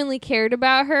genuinely cared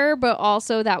about her, but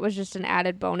also that was just an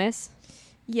added bonus.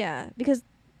 Yeah, because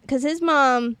his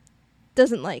mom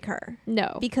doesn't like her.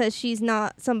 No. Because she's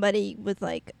not somebody with,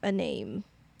 like, a name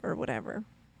or whatever.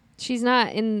 She's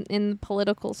not in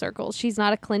political circles. She's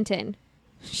not a Clinton.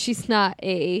 She's not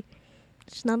a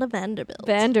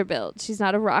Vanderbilt. She's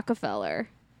not a Rockefeller.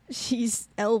 She's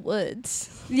Elle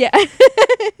Woods. Yeah.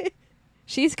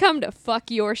 She's come to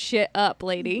fuck your shit up,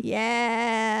 lady.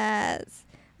 Yes.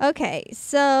 Okay,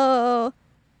 so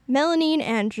Melanie and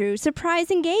Andrew, surprise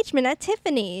engagement at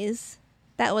Tiffany's.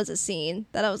 That was a scene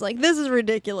that I was like, this is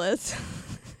ridiculous.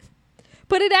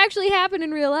 But it actually happened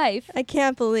in real life. I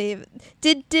can't believe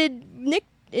it. Did Nick...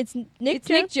 It's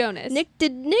Nick Jonas.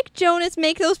 Did Nick Jonas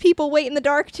make those people wait in the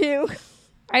dark too?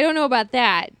 I don't know about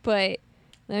that, but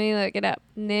let me look it up.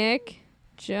 Nick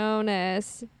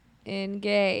Jonas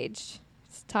engaged.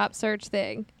 It's a top search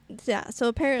thing. Yeah, so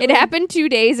apparently... It happened 2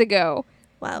 days ago.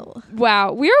 Wow.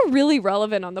 We're really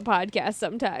relevant on the podcast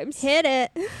sometimes. Hit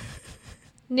it.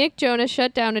 Nick Jonas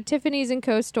shut down a Tiffany's &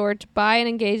 Co. store to buy an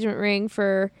engagement ring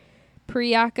for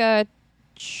Priyanka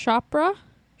Chopra,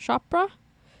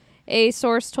 a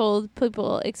source told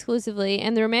People exclusively,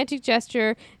 and the romantic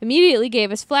gesture immediately gave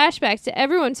us flashbacks to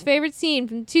everyone's favorite scene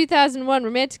from the 2001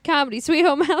 romantic comedy Sweet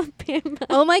Home Alabama.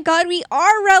 Oh my god, we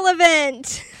are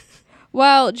relevant!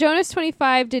 While Jonas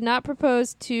 25 did not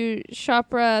propose to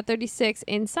Chopra 36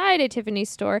 inside a Tiffany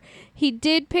store, he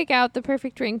did pick out the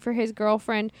perfect ring for his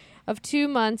girlfriend of 2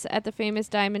 months at the famous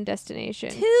diamond destination.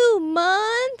 2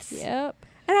 months? Yep.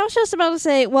 And I was just about to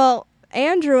say, well,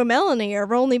 Andrew and Melanie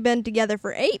have only been together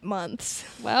for 8 months.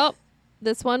 Well,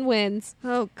 this one wins.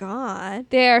 Oh, God.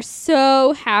 They are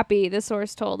so happy, the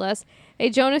source told us. A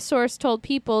Jonas source told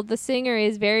People the singer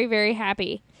is very, very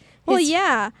happy. Well,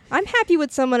 yeah. I'm happy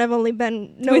with someone I've only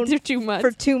been known with for 2 months.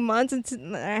 For 2 months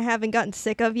and I haven't gotten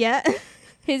sick of yet.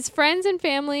 His friends and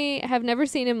family have never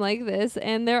seen him like this,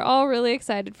 and they're all really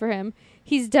excited for him.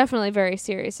 He's definitely very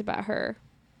serious about her.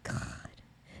 God.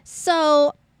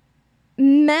 So,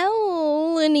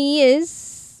 Melanie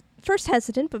is first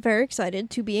hesitant, but very excited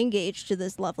to be engaged to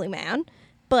this lovely man.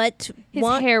 But his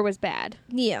hair was bad.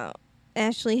 Yeah.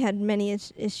 Ashley had many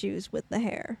issues with the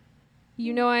hair.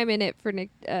 You know I'm in it for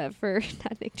not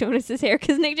Nick Jonas's hair,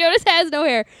 because Nick Jonas has no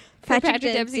hair. For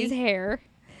Patrick Dempsey's hair.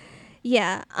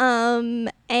 Yeah.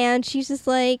 And she's just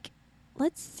like,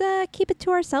 let's keep it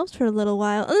to ourselves for a little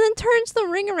while. And then turns the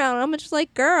ring around. And I'm just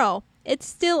like, girl, it's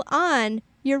still on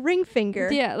your ring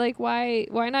finger. Yeah, like why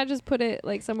not just put it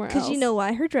like somewhere else? Because you know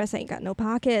why? Her dress ain't got no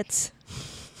pockets.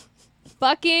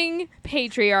 Fucking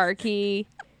patriarchy.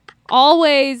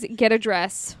 Always get a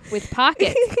dress with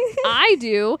pockets. I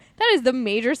do. That is the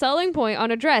major selling point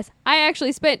on a dress. I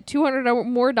actually spent $200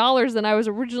 more than I was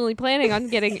originally planning on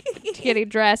getting to get a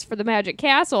dress for the Magic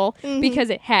Castle because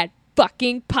it had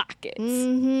fucking pockets.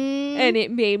 And it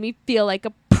made me feel like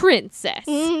a princess.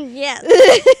 Yes.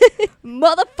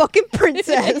 Motherfucking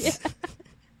princess. Yeah.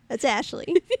 That's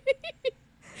Ashley.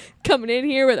 Coming in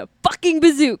here with a fucking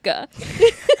bazooka.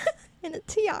 And a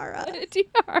tiara. And a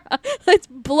tiara. Let's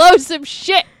blow some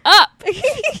shit up.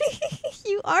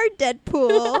 You are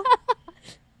Deadpool.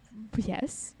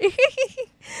 Yes.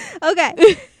 Okay.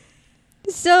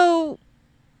 So,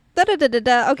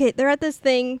 okay, they're at this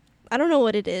thing. I don't know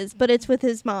what it is, but it's with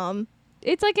his mom.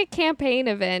 It's like a campaign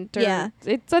event. Or Yeah.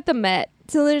 It's at the Met.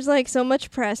 So there's like so much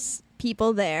press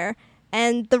people there,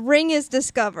 and the ring is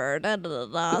discovered.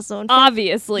 So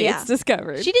Obviously, Yeah. it's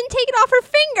discovered. she didn't take it off her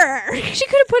finger. She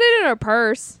could have put it in her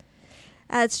purse.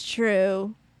 That's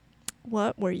true.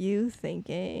 What were you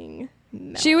thinking,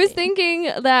 She was Melanie?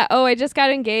 thinking that, oh, I just got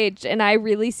engaged and I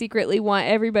really secretly want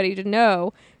everybody to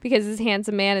know because this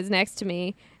handsome man is next to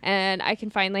me and I can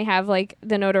finally have like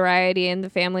the notoriety and the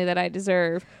family that I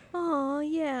deserve. Oh,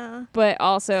 yeah. But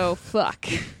also, fuck.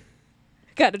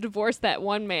 Gotta divorce that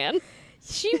one man.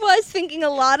 She was thinking a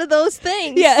lot of those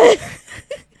things. Yeah.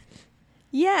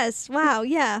 Yes. Wow.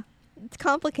 Yeah. It's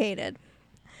complicated.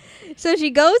 So she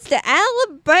goes to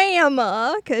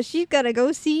Alabama because she's got to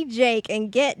go see Jake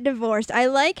and get divorced. I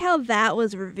like how that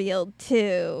was revealed,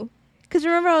 too. Because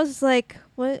remember, I was just like,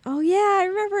 what? Oh, yeah, I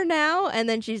remember now. And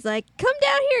then she's like, come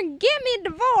down here and get me a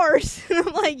divorce. And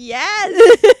I'm like,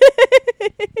 yes.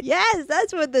 Yes,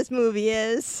 that's what this movie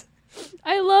is.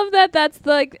 I love that that's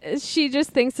like, she just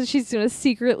thinks that she's going to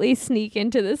secretly sneak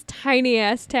into this tiny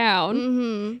ass town,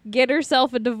 Mm-hmm. get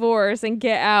herself a divorce, and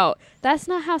get out. That's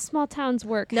not how small towns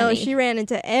work. No, honey. she ran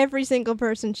into every single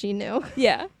person she knew.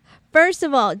 Yeah. First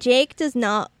of all, Jake does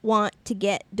not want to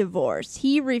get divorced.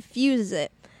 He refuses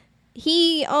it.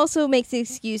 He also makes the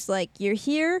excuse like, you're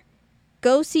here,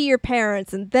 go see your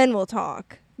parents, and then we'll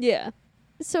talk. Yeah.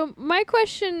 So my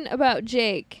question about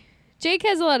Jake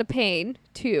has a lot of pain,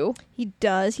 too. He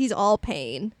does. He's all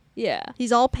pain. Yeah.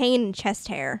 He's all pain and chest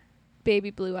hair. Baby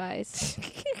blue eyes.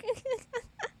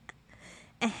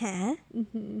 Uh-huh.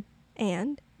 Hmm.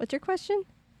 And? What's your question?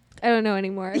 I don't know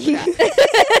anymore. I forgot.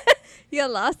 You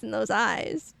got lost in those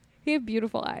eyes. He have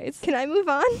beautiful eyes. Can I move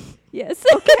on? Yes.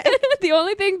 The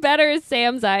only thing better is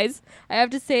Sam's eyes. I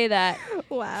have to say that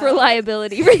Wow. for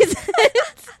liability reasons.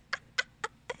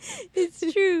 It's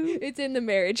true. It's in the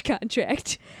marriage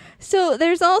contract. So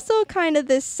there's also kind of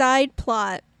this side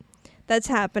plot that's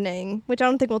happening, which I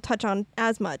don't think we'll touch on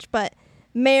as much, but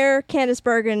Mayor Candice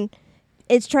Bergen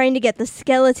is trying to get the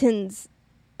skeletons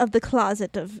of the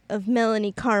closet of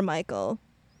Melanie Carmichael.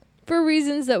 For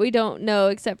reasons that we don't know,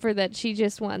 except for that she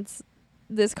just wants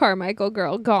this Carmichael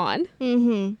girl gone.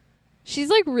 Mm-hmm. She's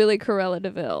like really Cruella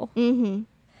de Vil. Mm-hmm.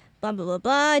 Blah, blah, blah,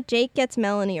 blah. Jake gets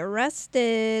Melanie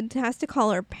arrested, has to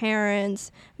call her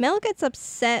parents. Mel gets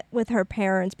upset with her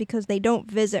parents because they don't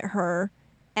visit her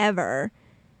ever.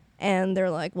 And they're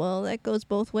like, well, that goes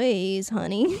both ways,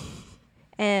 honey.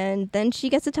 And then she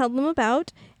gets to tell them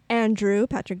about Andrew,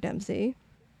 Patrick Dempsey.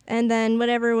 And then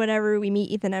whatever, we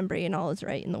meet Ethan Embry and all is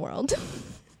right in the world.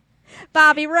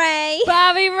 Bobby Ray.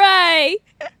 Bobby Ray.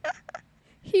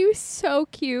 He was so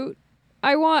cute.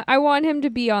 I want him to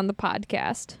be on the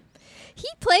podcast. He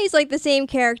plays like the same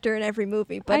character in every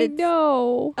movie, but I it's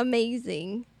know.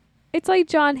 amazing. It's like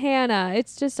John Hannah.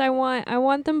 It's just I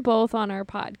want them both on our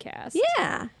podcast.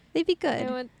 Yeah, they'd be I good.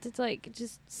 want to like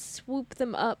just swoop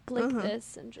them up like Uh-huh.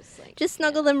 this and just like Just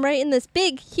snuggle them right in this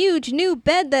big, huge new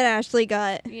bed that Ashley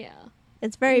got. Yeah.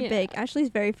 It's very Yeah. big. Ashley's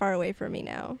very far away from me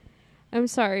now. I'm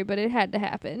sorry, but it had to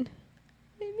happen.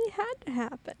 Maybe it had to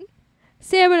happen.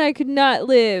 Sam and I could not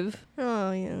live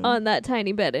Oh, yeah. on that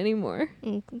tiny bed anymore.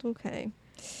 Okay.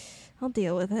 I'll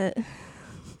deal with it.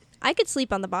 I could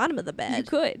sleep on the bottom of the You bed.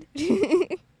 could.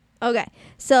 Okay.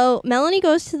 So Melanie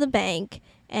goes to the bank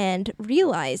and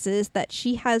realizes that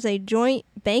she has a joint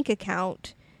bank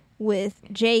account with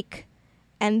Jake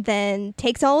and then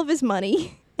takes all of his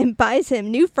money and buys him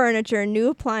new furniture, new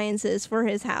appliances for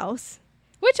his house.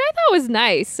 Which I thought was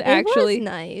nice, actually. It was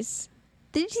nice.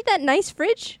 Did you see that nice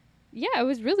fridge? Yeah, it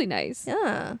was really nice.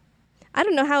 Yeah. I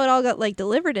don't know how it all got like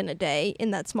delivered in a day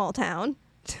in that small town.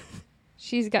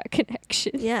 She's got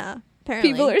connection. Yeah.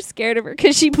 Apparently. People are scared of her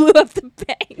because she blew up the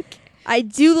bank. I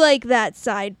do like that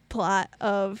side plot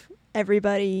of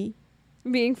everybody.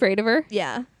 Being afraid of her.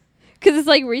 Yeah. Because it's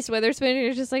like Reese Witherspoon, and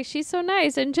you're just like, she's so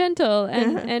nice and gentle,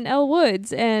 and, Uh-huh. and Elle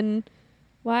Woods, and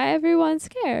why everyone's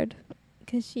scared?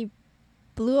 Because she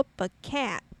blew up a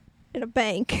cat in a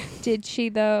bank. Did she,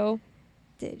 though?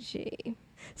 Did she?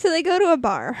 So they go to a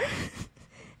bar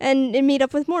and meet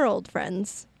up with more old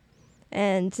friends.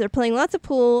 And they're playing lots of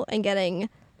pool and getting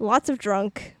lots of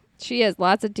drunk. She has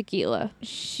lots of tequila.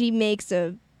 She makes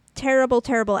a terrible,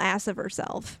 terrible ass of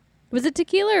herself. Was it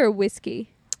tequila or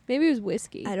whiskey? Maybe it was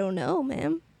whiskey. I don't know,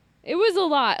 ma'am. It was a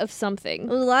lot of It something.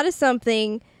 was a lot of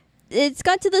something. It's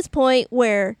got to this point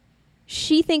where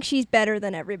she thinks she's better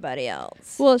than everybody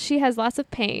else. Well, she has lots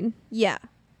of pain. Yeah.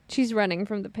 She's running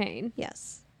from the pain.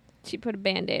 Yes. She put a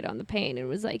Band-Aid on the pain and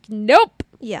was like, nope.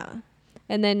 Yeah.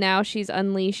 And then now she's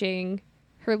unleashing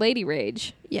her lady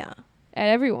rage Yeah. at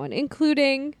everyone,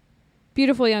 including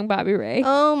beautiful young Bobby Ray.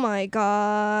 Oh my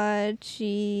God.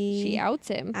 She outs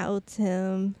him. outs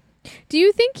him. Do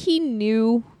you think he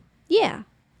knew? Yeah.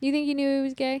 You think he knew he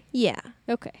was gay? Yeah.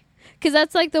 Okay. Because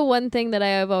that's like the one thing that I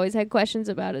have always had questions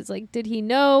about is like, did he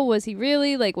know? Was he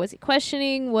really? Like, was he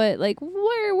questioning? What, like,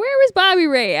 where was Bobby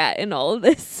Ray at in all of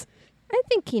this? I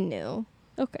think he knew.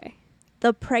 Okay.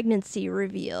 The pregnancy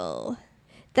reveal.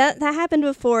 That happened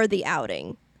before the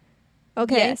outing.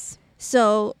 Okay. Yes.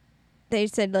 So they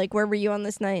said, like, where were you on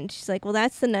this night? And she's like, well,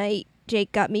 that's the night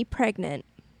Jake got me pregnant.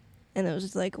 And it was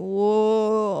just like,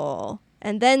 whoa.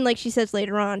 And then, like she says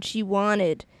later on, she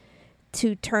wanted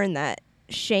to turn that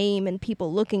shame and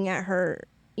people looking at her,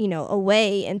 you know,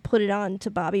 away and put it on to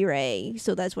Bobby Ray.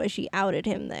 So that's why she outed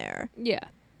him there. Yeah.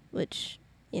 Which,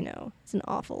 you know, it's an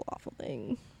awful, awful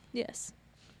thing. Yes.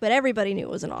 But everybody knew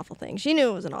it was an awful thing. She knew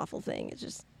it was an awful thing. It's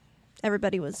just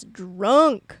everybody was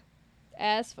drunk.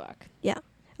 As fuck. Yeah.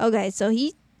 Okay, so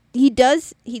he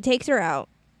takes her out,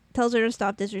 tells her to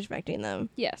stop disrespecting them,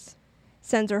 Yes.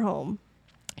 sends her home.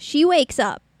 She wakes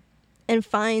up and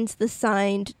finds the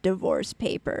signed divorce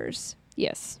papers.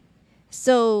 Yes.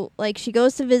 So, like, she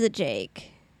goes to visit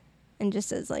Jake and just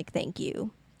says, like, thank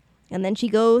you. And then she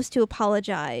goes to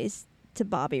apologize to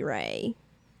Bobby Ray.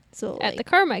 So At like, the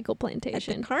Carmichael at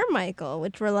plantation. the Carmichael,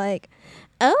 which we're like,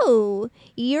 oh,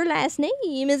 your last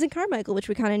name isn't Carmichael, which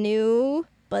we kind of knew,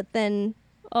 but then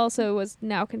Also was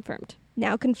now confirmed.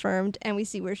 now confirmed, and we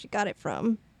see where she got it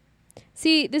from.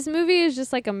 See, this movie is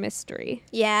just like a mystery.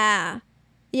 Yeah.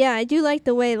 Yeah, I do like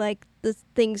the way, like, the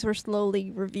things were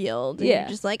slowly revealed. And Yeah. You're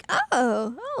just like,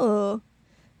 oh,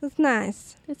 that's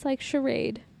nice. It's like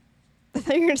charade. I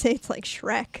thought you were going to say it's like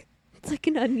Shrek. It's like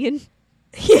an onion.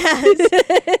 Yes.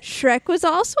 Shrek was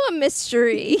also a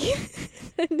mystery.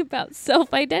 And about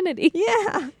self-identity.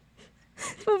 Yeah.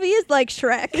 This movie is like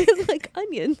Shrek. It's like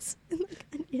onions.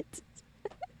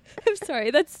 I'm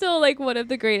sorry. That's still like one of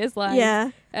the greatest lines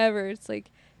Yeah. ever. It's like,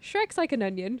 Shrek's like an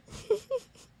onion.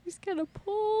 Just kind of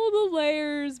pull the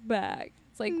layers back.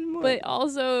 It's like, but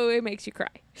also it makes you cry.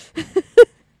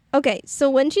 Okay, so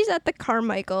when she's at the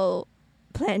Carmichael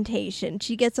plantation,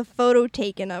 she gets a photo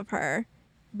taken of her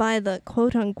by the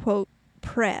quote-unquote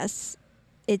press.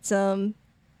 It's the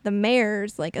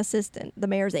mayor's, like, assistant, the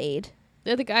mayor's aide.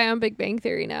 They're the guy on Big Bang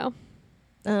Theory now.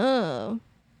 Oh.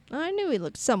 I knew he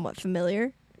looked somewhat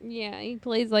familiar. Yeah, he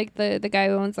plays like the guy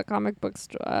who owns the comic book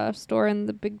store in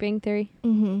the Big Bang Theory.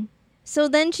 Mm-hmm. So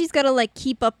then she's got to, like,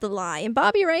 keep up the lie. And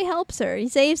Bobby Ray helps her. He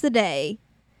saves the day.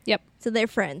 Yep. So they're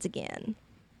friends again.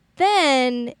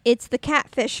 Then it's the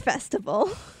Catfish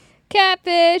Festival.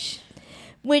 Catfish!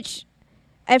 Which,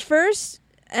 at first,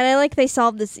 and I like they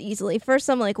solved this easily. First,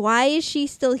 I'm like, why is she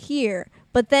still here?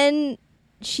 But then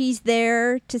she's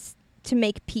there to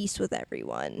make peace with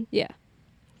everyone. Yeah.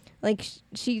 Like,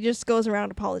 she just goes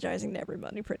around apologizing to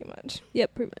everybody, pretty much.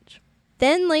 Yep, pretty much.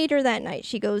 Then later that night,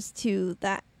 she goes to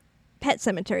that pet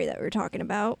cemetery that we were talking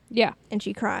about, Yeah. and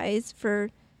she cries for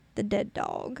the dead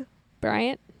dog.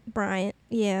 Bryant? Bryant,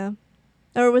 yeah.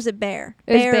 Or was it Bear?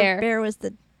 It was Bear. Bear was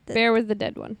the Bear was the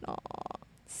dead one. Aw.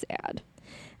 Sad.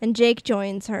 And Jake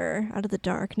joins her out of the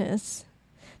darkness.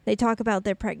 They talk about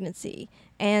their pregnancy.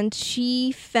 And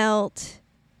she felt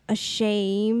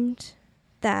ashamed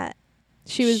that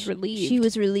She was relieved. She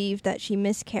was relieved that she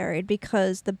miscarried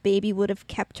because the baby would have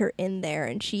kept her in there.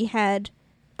 And she had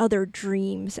other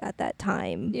dreams at that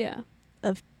time Yeah.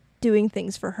 of doing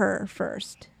things for her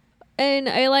first. And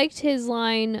I liked his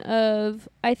line of,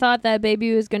 I thought that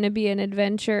baby was going to be an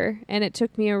adventure, and it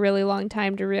took me a really long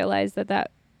time to realize that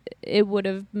it would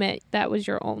have meant that was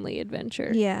your only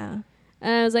adventure. Yeah.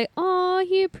 And I was like, oh,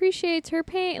 he appreciates her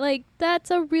pain. Like,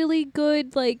 that's a really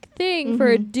good, like, thing for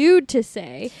a dude to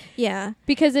say. Yeah.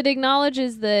 Because it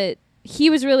acknowledges that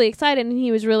he was really excited and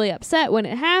he was really upset when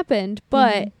it happened,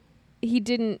 but he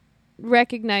didn't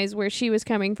recognize where she was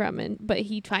coming from, but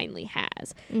he finally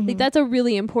has. Like, that's a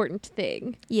really important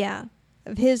thing. Yeah.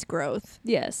 Of his growth.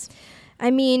 Yes.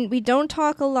 I mean, we don't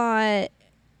talk a lot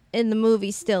in the movie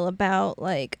still about,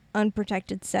 like,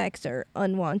 unprotected sex or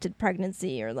unwanted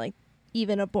pregnancy or, like,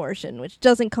 even abortion, which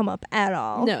doesn't come up at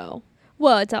all. No.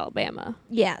 Well, it's Alabama.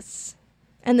 Yes.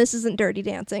 And this isn't Dirty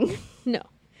Dancing. No.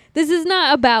 This is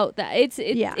not about that. It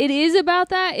is about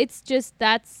that. It's just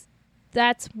that's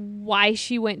why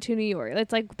she went to New York.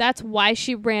 That's why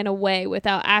she ran away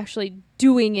without actually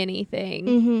doing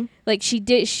anything. Like she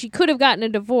could have gotten a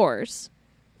divorce,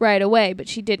 right away, but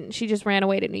she didn't. She just ran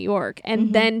away to New York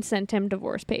and then sent him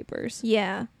divorce papers.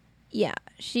 Yeah. Yeah.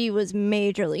 She was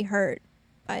majorly hurt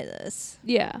by this.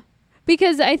 Yeah.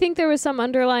 Because I think there was some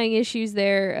underlying issues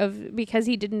there of because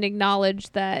he didn't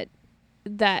acknowledge that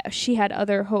she had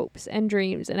other hopes and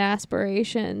dreams and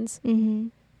aspirations. Mm-hmm.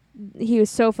 He was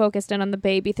so focused in on the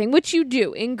baby thing, which you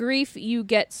do. In grief, you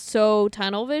get so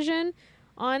tunnel vision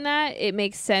on that. It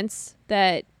makes sense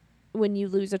that when you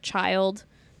lose a child,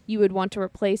 you would want to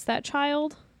replace that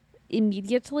child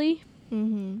immediately.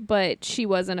 Mm-hmm. But she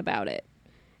wasn't about it.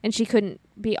 And she couldn't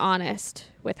be honest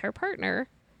with her partner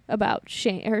about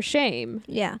her shame.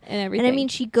 Yeah. And everything. And I mean,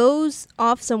 she goes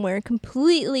off somewhere and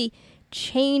completely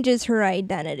changes her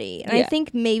identity. And I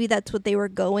think maybe that's what they were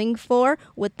going for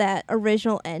with that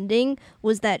original ending,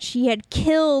 was that she had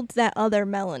killed that other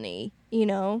Melanie, you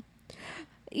know?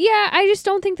 Yeah, I just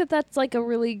don't think that that's like a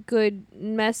really good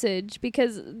message,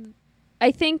 because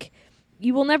I think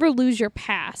you will never lose your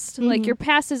past. Mm-hmm. Like, your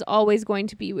past is always going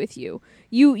to be with you.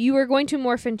 You are going to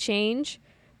morph and change,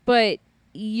 but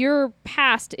your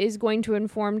past is going to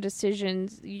inform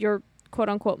decisions. Your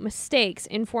quote-unquote mistakes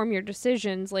inform your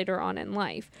decisions later on in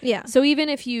life. Yeah. So even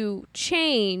if you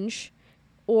change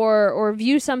or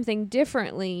view something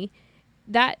differently,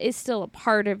 that is still a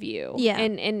part of you. Yeah.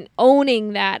 And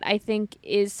owning that, I think,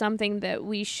 is something that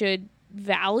we should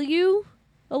value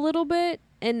a little bit.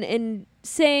 And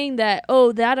saying that,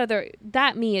 oh,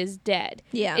 that me is dead.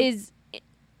 Yeah.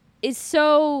 Is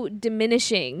so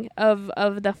diminishing of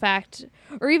the fact,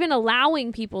 or even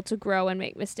allowing people to grow and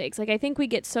make mistakes. Like, I think we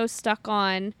get so stuck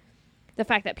on the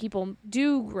fact that people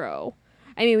do grow.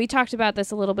 I mean, we talked about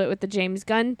this a little bit with the James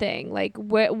Gunn thing. Like,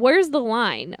 where's the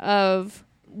line of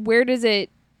where does it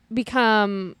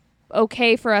become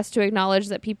okay for us to acknowledge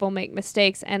that people make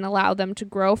mistakes and allow them to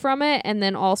grow from it, and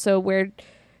then also where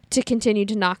to continue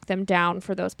to knock them down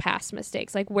for those past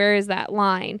mistakes? Like, where is that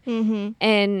line? Mm-hmm.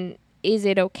 And is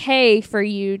it okay for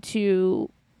you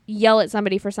to yell at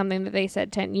somebody for something that they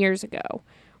said 10 years ago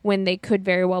when they could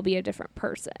very well be a different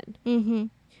person? Mm-hmm.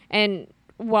 And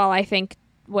while I think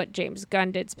what James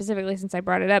Gunn did specifically, since I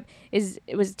brought it up,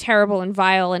 it was terrible and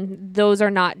vile, and those are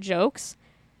not jokes.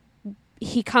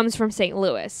 He comes from St.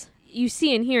 Louis. You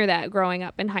see and hear that growing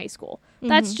up in high school. Mm-hmm.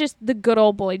 That's just the good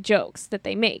old boy jokes that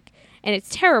they make. And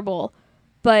it's terrible,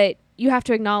 but you have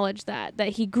to acknowledge that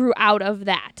he grew out of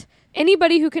that.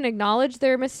 Anybody who can acknowledge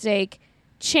their mistake,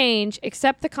 change,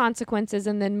 accept the consequences,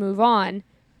 and then move on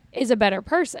is a better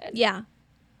person. Yeah.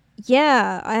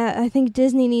 Yeah, I think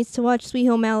Disney needs to watch Sweet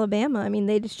Home Alabama. I mean,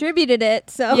 they distributed it,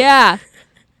 so... Yeah.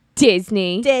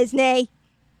 Disney.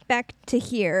 Back to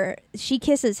here. She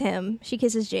kisses him. She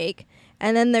kisses Jake.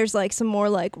 And then there's, like, some more,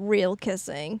 like, real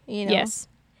kissing, you know? Yes.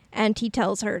 And he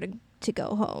tells her to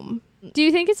go home. Do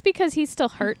you think it's because he's still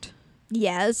hurt?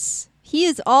 Yes. He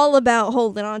is all about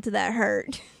holding on to that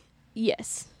hurt.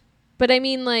 Yes. But I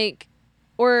mean, like,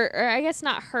 or I guess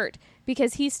not hurt,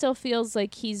 because he still feels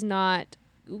like he's not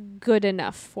good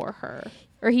enough for her.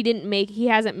 Or he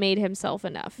hasn't made himself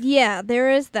enough. Yeah, there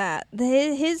is that.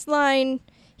 His line,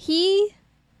 he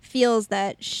feels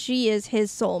that she is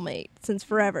his soulmate since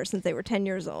forever, since they were 10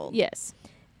 years old. Yes.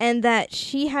 And that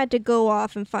she had to go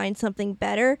off and find something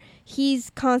better. He's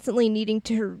constantly needing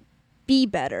to be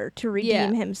better to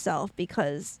redeem himself,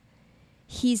 because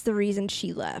he's the reason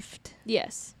she left.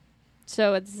 Yes.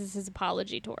 So this is his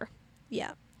apology tour.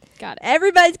 Yeah. Got it.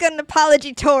 Everybody's got an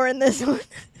apology tour in this one.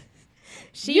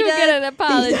 You get an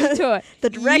apology tour. The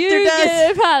director you does. Get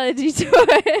an apology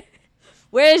tour.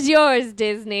 Where's yours,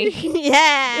 Disney?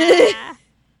 Yeah.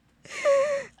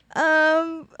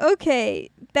 Okay.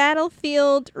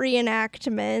 Battlefield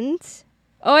reenactment.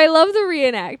 Oh, I love the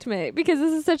reenactment because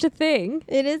this is such a thing.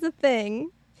 It is a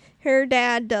thing. Her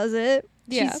dad does it.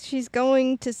 Yeah. She's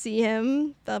going to see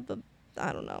him. I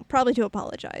don't know. Probably to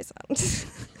apologize.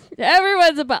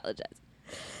 Everyone's apologizing.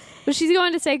 But she's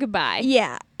going to say goodbye.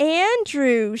 Yeah.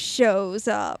 Andrew shows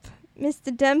up.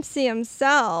 Mr. Dempsey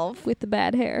himself. With the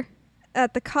bad hair.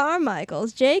 At the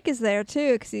Carmichaels. Jake is there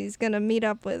too, because he's going to meet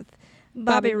up with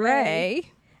Bobby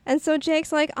Ray. And so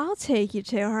Jake's like, I'll take you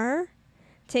to her.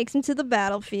 Takes him to the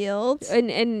battlefield.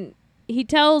 And he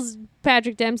tells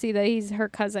Patrick Dempsey that he's her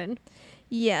cousin.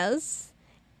 Yes.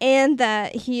 And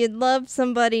that he had loved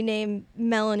somebody named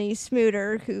Melanie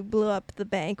Smooter, who blew up the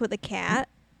bank with a cat.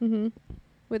 Mm-hmm.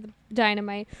 With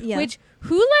dynamite. Yeah. Which,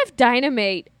 who left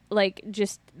dynamite, like,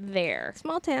 just there?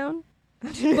 Small town.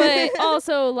 But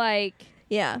also, like...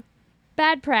 Yeah.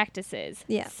 Bad practices.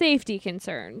 Yeah. Safety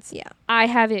concerns. Yeah. I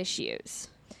have issues.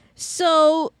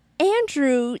 So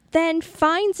Andrew then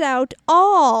finds out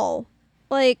all,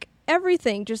 like,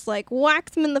 everything, just, like,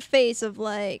 whacks him in the face of,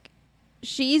 like,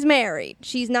 she's married.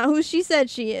 She's not who she said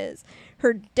she is.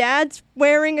 Her dad's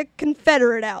wearing a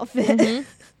Confederate outfit. Mhm.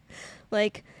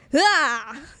 Like,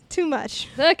 too much.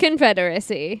 The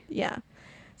Confederacy. Yeah.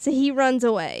 So he runs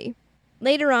away.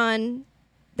 Later on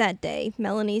that day,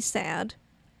 Melanie's sad.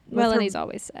 with her- Melanie's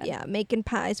always sad. Yeah, making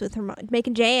pies with her mom,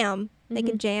 making jam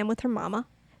Mhm. with her mama.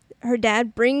 Her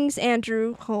dad brings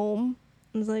Andrew home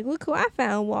and is like, "Look who I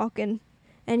found walking,"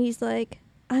 and he's like,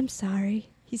 "I'm sorry."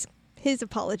 He's his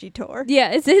apology tour. Yeah,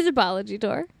 it's his apology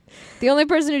tour. The only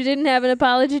person who didn't have an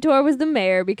apology tour was the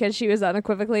mayor because she was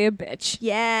unequivocally a bitch.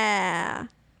 Yeah,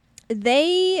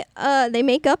 they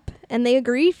make up and they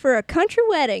agree for a country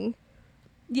wedding.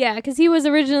 Yeah, because he was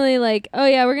originally like, "Oh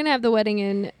yeah, we're gonna have the wedding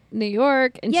in New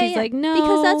York," and she's like, "No,"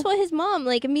 because that's what his mom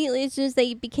like immediately as soon as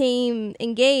they became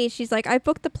engaged. She's like, "I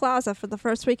booked the plaza for the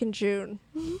first week in June."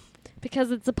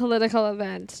 because it's a political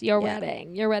event. Your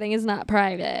wedding is not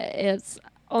private. It's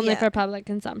only Yeah. for public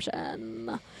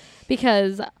consumption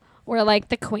because we're like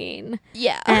the queen.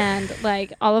 Yeah, And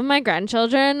like all of my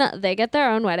grandchildren, they get their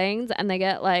own weddings and they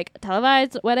get like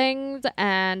televised weddings,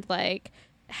 and like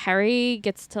Harry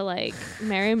gets to like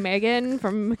marry Meghan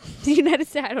from the United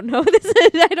States. I don't know this.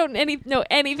 I don't know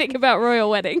anything about royal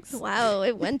weddings. wow,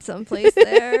 it went someplace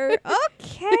there.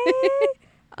 Okay.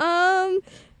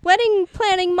 Wedding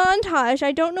planning montage.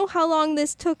 I don't know how long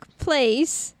this took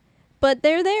place, but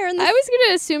they're there. And I was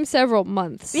gonna assume several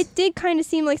months. it did kind of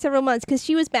seem like several months because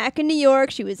she was back in New York.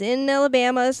 She was in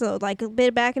Alabama, so like a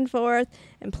bit back and forth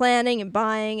and planning and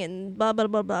buying and blah, blah,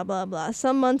 blah, blah, blah, blah.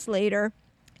 Some months later,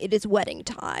 it is wedding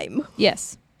time.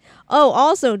 Yes. Oh,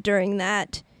 also during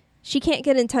that, she can't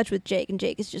get in touch with Jake, and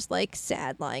Jake is just like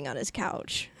sad lying on his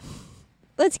couch.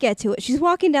 Let's get to it. She's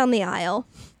walking down the aisle,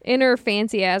 In her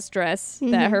fancy ass dress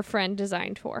Mhm. that her friend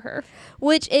designed for her.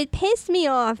 which it pissed me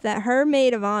off that her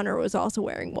maid of honor was also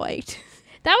wearing white.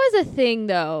 That was a thing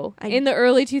though. I- In the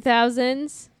early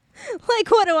 2000s, Like,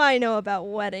 what do I know about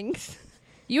weddings?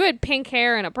 you had pink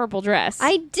hair and a purple dress.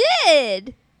 I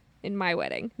did, in my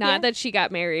wedding. Not Yeah. that she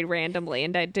got married randomly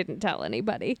and I didn't tell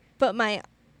anybody. but my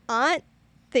aunt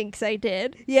thinks I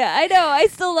did. Yeah, I know. I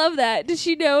still love that. Does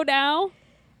she know now?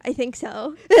 I think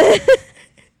so.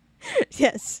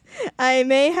 Yes. I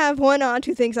may have one aunt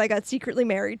who thinks I got secretly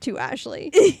married to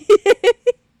Ashley.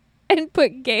 And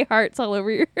put gay hearts all over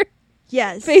your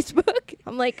Yes. Facebook?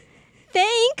 I'm like,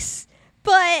 thanks,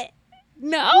 but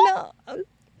No? no.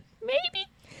 Maybe.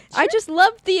 I just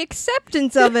love the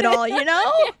acceptance of it all, you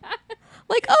know?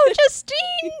 Like, oh,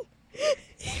 Justine,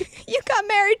 you got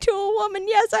married to a woman.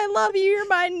 Yes, I love you. You're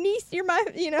my niece. You're my,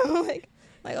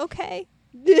 like okay.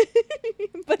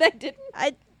 But I didn't.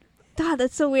 God,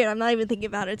 that's so weird. I'm not even thinking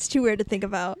about it. It's too weird to think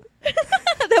about.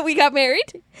 That we got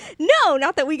married? No,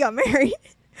 not that we got married,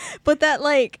 but that,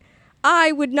 like,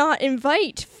 I would not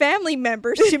invite family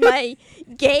members to my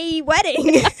gay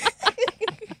wedding.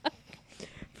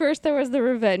 First there was the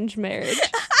revenge marriage.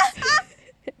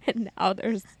 And now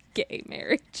there's gay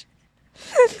marriage.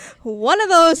 One of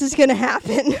those is going to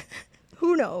happen.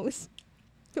 Who knows?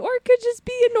 Or it could just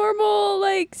be a normal,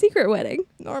 like, secret wedding.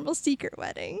 Normal secret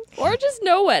wedding. Or just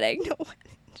no wedding. No.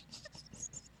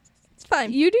 It's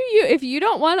fine. You do you. If you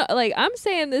don't want to, like, I'm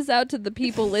saying this out to the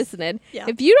people listening. Yeah.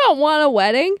 If you don't want a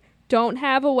wedding, don't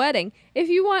have a wedding. If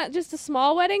you want just a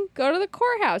small wedding, go to the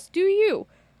courthouse. Do you.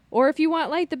 Or if you want,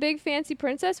 like, the big fancy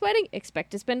princess wedding,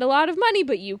 expect to spend a lot of money,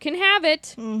 but you can have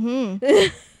it. Mm-hmm.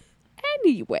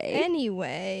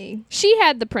 Anyway. She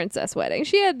had the princess wedding.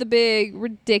 She had the big,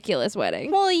 ridiculous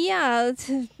wedding. Well, yeah,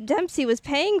 Dempsey was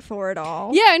paying for it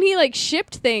all. Yeah, and he, like,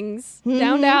 shipped things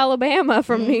down to Mhm. Alabama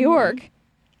from New Mhm. York.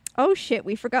 Oh, shit,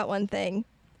 we forgot one thing.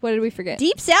 What did we forget?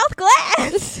 Deep South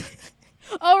glass!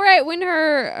 Oh, right. When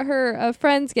her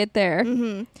friends get there,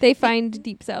 Mm-hmm. they find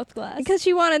Deep South glass. Because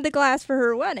she wanted the glass for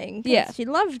her wedding. 'Cause Yeah. She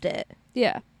loved it.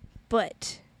 Yeah.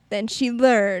 But then she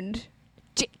learned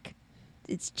Jake.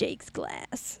 it's Jake's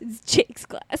glass. It's Jake's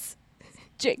glass.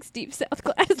 Jake's Deep South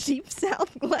glass. Deep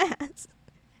South glass.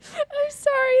 I'm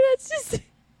sorry. That's just... It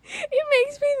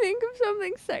makes me think of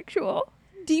something sexual.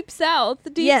 Deep South.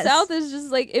 Deep Yes. South is just,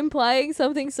 like, implying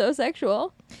something so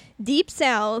sexual. Deep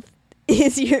South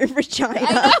is your vagina.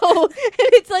 I know.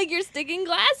 It's like you're sticking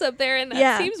glass up there, and that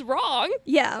Yeah. seems wrong.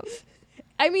 Yeah.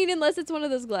 I mean, unless it's one of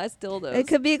those glass dildos. It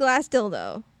could be a glass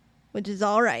dildo, which is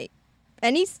all right.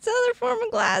 Any other form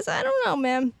of glass, I don't know,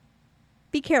 man.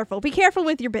 Be careful. Be careful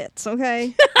with your bits,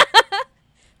 okay?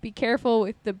 Be careful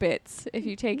with the bits. If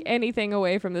you take anything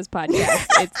away from this podcast,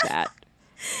 it's that.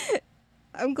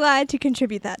 I'm glad to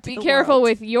contribute that to Be the careful world.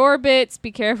 with your bits.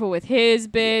 Be careful with his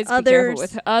bits. Be Others. careful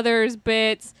with others'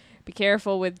 bits. Be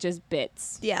careful with just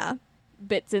bits. Yeah.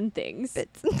 Bits and things.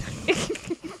 Bits.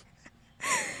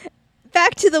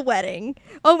 back to the wedding.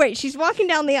 Oh, wait, she's walking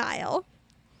down the aisle.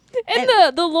 And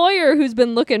the lawyer who's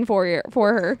been looking for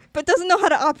her. But doesn't know how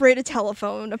to operate a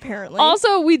telephone, apparently.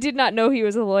 Also, we did not know he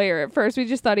was a lawyer at first. We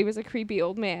just thought he was a creepy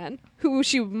old man who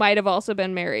she might have also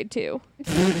been married to.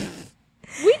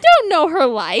 We don't know her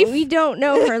life. We don't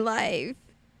know her life.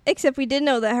 Except we did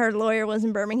know that her lawyer was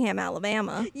in Birmingham,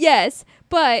 Alabama. Yes,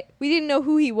 but we didn't know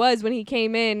who he was when he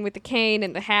came in with the cane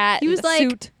and the hat. He and was the like,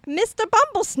 suit. Mr.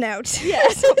 Bumblesnout. Yeah.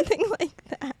 Something like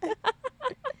that.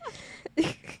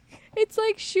 It's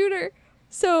like Shooter.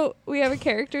 So we have a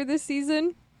character this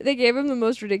season. They gave him the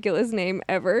most ridiculous name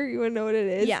ever. You want to know what it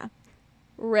is? Yeah.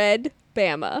 Red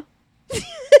Bama. That's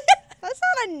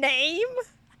not a name.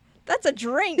 That's a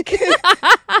drink.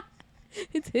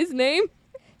 It's his name.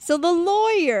 So the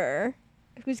lawyer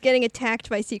who's getting attacked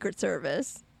by Secret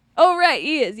Service. Oh, right.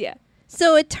 He is, yeah.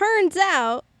 So it turns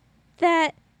out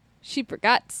that She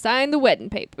forgot to sign the wedding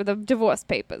paper, the divorce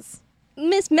papers.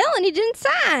 Miss Melanie didn't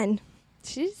sign.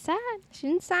 She sad. She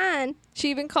didn't sign. She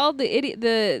even called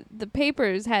the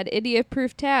papers had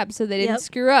idiot-proof tabs so they didn't Yep.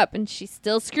 screw up, and she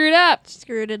still screwed up. She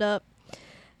screwed it up.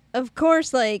 Of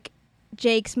course, like,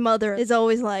 Jake's mother is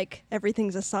always like,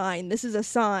 everything's a sign. This is a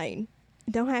sign.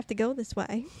 Don't have to go this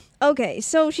way. Okay,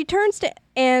 so she turns to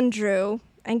Andrew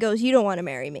and goes, you don't want to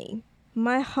marry me.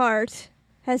 My heart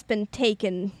has been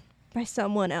taken by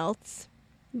someone else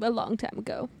A long time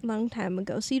ago. a long time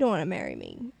ago, so you don't want to marry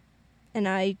me. And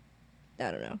I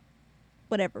don't know.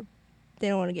 Whatever. They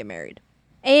don't want to get married.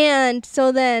 And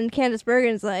so then Candice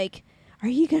Bergen's like, are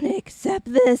you going to accept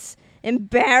this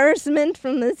embarrassment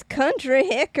from this country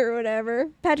hick or whatever?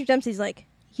 Patrick Dempsey's like,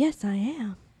 yes, I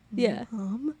am. Yeah.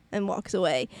 Mom. And walks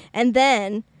away. And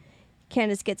then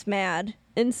Candice gets mad.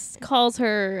 And calls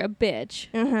her a bitch.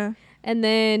 Uh-huh. And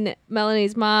then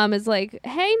Melanie's mom is like,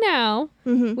 hey, now,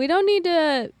 Mm-hmm. we don't need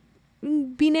to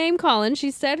be name calling.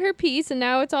 She said her piece, and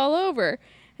now it's all over.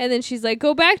 And then she's like,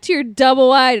 go back to your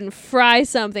double-wide and fry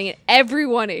something. And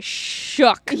everyone is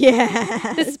shook.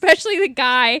 Yeah. Especially the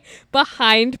guy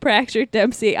behind Patrick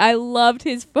Dempsey. I loved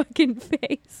his fucking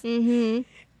face. Mm-hmm.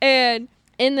 And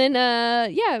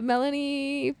then,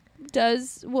 Melanie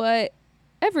does what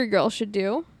every girl should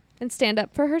do and stand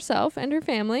up for herself and her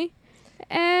family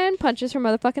and punches her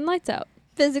motherfucking lights out.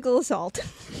 Physical assault.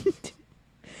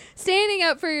 Standing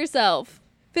up for yourself.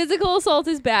 Physical assault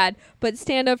is bad, but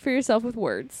stand up for yourself with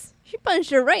words. She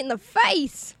punched her right in the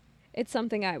face. It's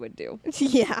something I would do.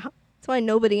 Yeah. That's why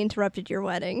nobody interrupted your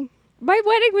wedding. My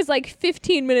wedding was like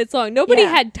 15 minutes long. Nobody Yeah.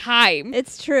 had time.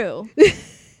 It's true.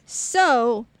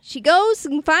 So she goes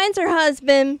and finds her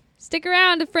husband. Stick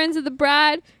around to Friends of the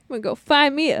Bride. I'm going to go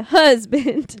find me a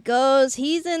husband.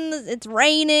 It's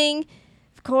raining.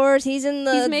 Of course, he's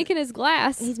He's making his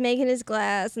glass. He's making his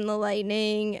glass in the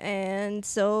lightning. And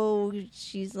so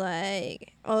she's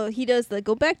like, oh, he does the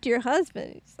go back to your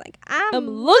husband. He's like, I'm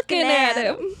looking at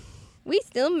him. We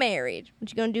still married. What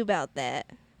you gonna do about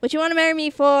that? What you want to marry me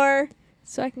for?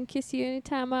 So I can kiss you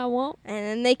anytime I want. And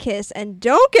then they kiss and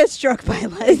don't get struck by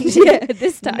lightning. Yeah,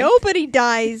 this time. Nobody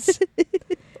dies.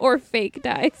 Or fake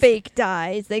dies. Fake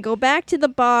dies. They go back to the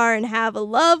bar and have a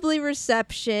lovely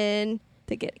reception.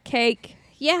 To get a cake.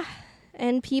 Yeah.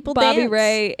 And people Bobby dance.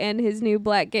 Ray and his new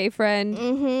black gay friend,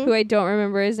 Mm-hmm. who I don't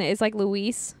remember his name. It's like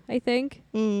Luis, I think.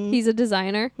 Mm-hmm. He's a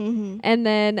designer. Mm-hmm. And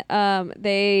then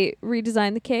they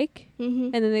redesign the cake.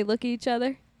 Mm-hmm. And then they look at each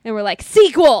other. And we're like,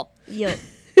 sequel! Yep.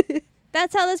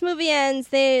 That's how this movie ends.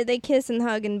 They kiss and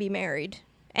hug and be married.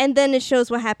 And then it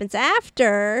shows what happens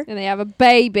after. And they have a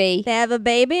baby. They have a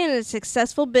baby and a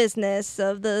successful business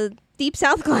of the Deep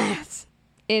South glass.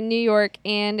 In New York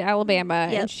and Alabama.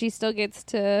 Yep. And she still gets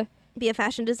to... Be a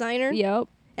fashion designer. Yep.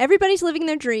 Everybody's living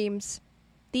their dreams.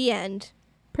 The end.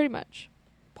 Pretty much.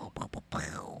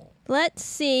 Let's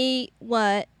see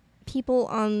what people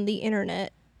on the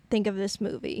internet think of this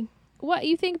movie. What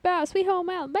you think about Sweet Home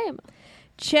Alabama?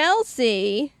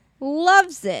 Chelsea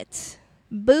loves it.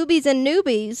 Boobies and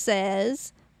Newbies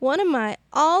says, one of my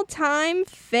all-time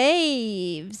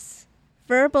faves.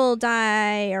 Verbal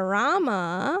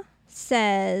Diorama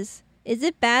says, is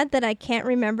it bad that I can't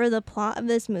remember the plot of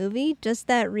this movie? Just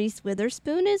that Reese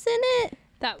Witherspoon is in it?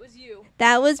 That was you.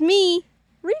 That was me.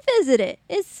 Revisit it.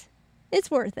 It's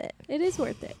worth it. It is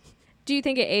worth it. Do you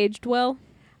think it aged well?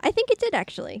 I think it did,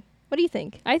 actually. What do you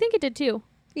think? I think it did too.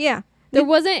 Yeah. There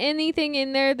wasn't anything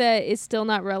in there that is still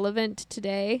not relevant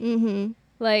today. Mm-hmm.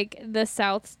 Like, the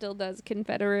South still does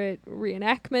Confederate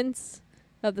reenactments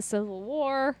of the Civil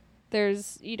War.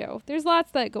 There's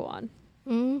lots that go on.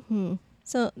 Mm-hmm.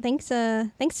 So thanks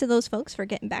to those folks for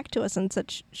getting back to us on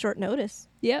such short notice.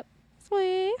 Yep.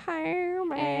 Sweet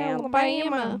home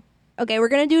Alabama. Okay, we're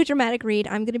going to do a dramatic read.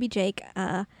 I'm going to be Jake.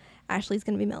 Ashley's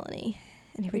gonna be Melanie.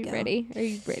 And here Are we you go. ready? Are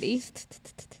you ready?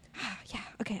 Yeah.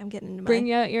 Okay, I'm getting into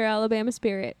Bring out your Alabama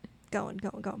spirit. going.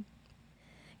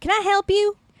 Can I help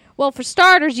you? Well, for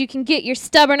starters, you can get your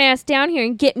stubborn ass down here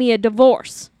and get me a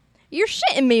divorce. You're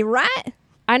shitting me, right?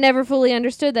 I never fully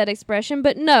understood that expression,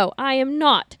 but no, I am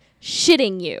not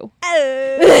shitting you.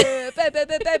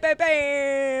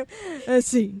 A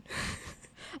scene.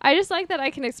 I just like that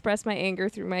I can express my anger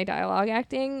through my dialogue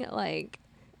acting, like,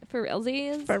 for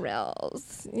realsies. For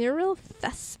reals. You're a real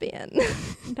thespian.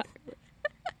 Not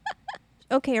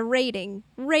Okay, a rating.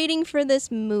 Rating for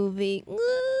this movie.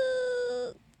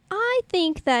 I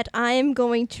think that I'm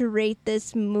going to rate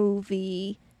this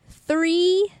movie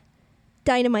 3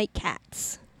 dynamite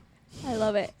cats. I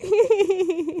love it.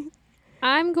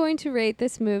 I'm going to rate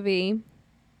this movie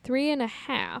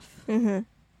 3.5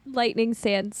 lightning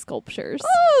sand sculptures.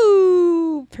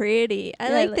 Ooh, pretty. I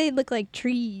Yeah, like like- they look like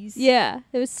trees. Yeah,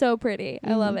 it was so pretty.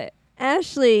 I love it.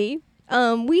 Ashley,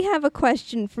 we have a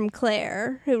question from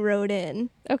Claire who wrote in.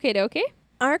 Okay,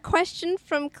 Our question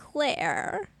from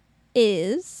Claire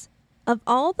is, of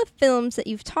all the films that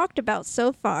you've talked about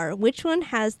so far, which one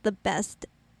has the best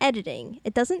editing?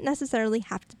 It doesn't necessarily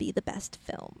have to be the best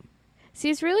film. See,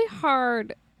 it's really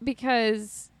hard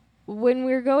because when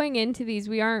we're going into these,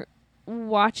 we aren't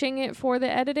watching it for the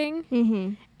editing.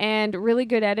 Mm-hmm. And really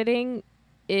good editing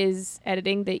is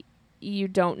editing that you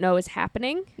don't know is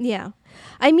happening. Yeah.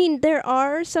 I mean, there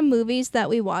are some movies that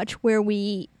we watch where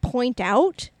we point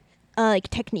out like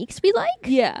techniques we like.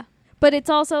 Yeah. But it's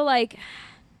also like,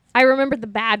 I remember the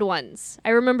bad ones. I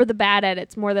remember the bad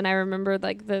edits more than I remember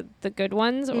like the good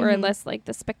ones, or less like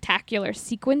the spectacular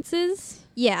sequences.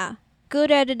 Yeah.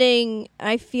 Good editing,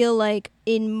 I feel like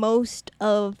in most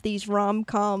of these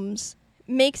rom-coms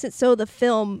makes it so the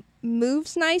film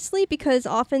moves nicely, because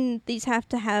often these have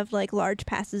to have like large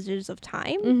passages of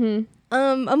time.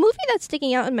 Mm-hmm. A movie that's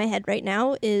sticking out in my head right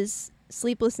now is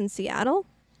Sleepless in Seattle.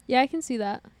 Yeah, I can see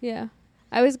that. Yeah.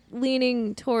 I was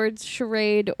leaning towards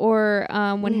Charade or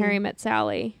When Harry Met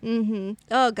Sally. Mm-hmm.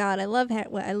 Oh God, I love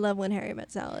When Harry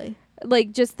Met Sally.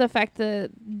 Like just the fact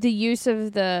that the use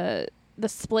of the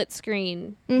split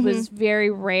screen was very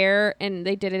rare, and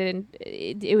they did it in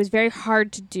it was very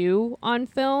hard to do on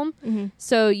film,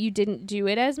 so you didn't do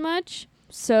it as much.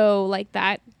 So like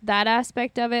that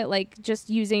aspect of it, like just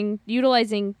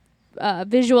utilizing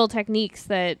visual techniques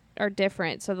that are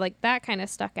different, so like that kind of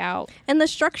stuck out. And the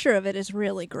structure of it is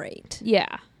really great.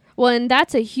 Yeah. Well, and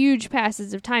that's a huge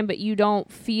passage of time, but you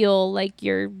don't feel like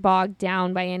you're bogged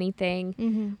down by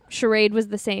anything. Charade was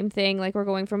the same thing. Like, we're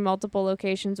going from multiple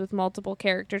locations with multiple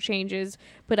character changes,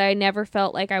 but I never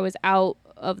felt like I was out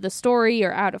of the story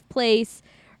or out of place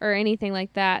or anything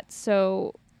like that.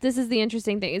 So this is the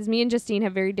interesting thing, is me and Justine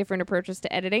have very different approaches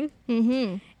to editing.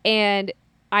 And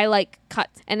I like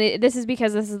cuts. And this is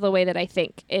because this is the way that I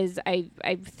think, is I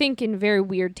think in very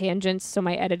weird tangents. So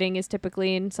my editing is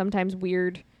typically in sometimes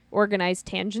weird organized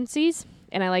tangencies,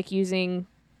 and I like using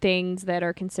things that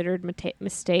are considered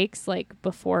mistakes, like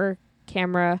before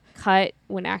camera cut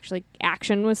when actually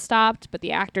action was stopped but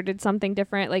the actor did something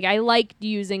different. Like I like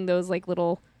using those like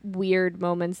little weird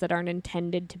moments that aren't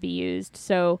intended to be used.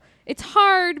 So it's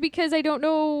hard because I don't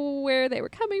know where they were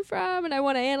coming from, and I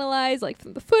want to analyze like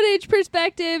from the footage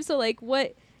perspective. So like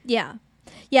what Yeah,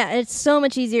 it's so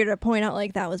much easier to point out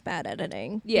like that was bad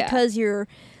editing. Yeah. Because you're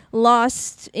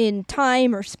lost in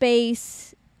time or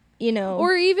space, you know.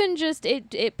 or even just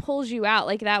it pulls you out,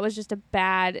 like that was just a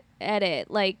bad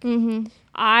edit. Like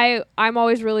I'm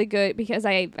always really good because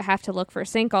I have to look for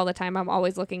sync all the time. I'm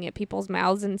always looking at people's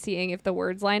mouths and seeing if the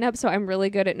words line up, so I'm really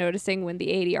good at noticing when the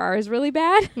ADR is really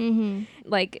bad.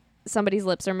 Like somebody's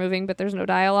lips are moving but there's no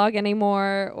dialogue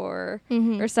anymore, or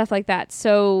stuff like that.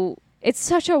 So it's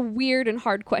such a weird and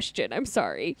hard question. I'm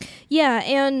sorry. Yeah,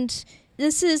 and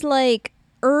this is like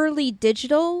early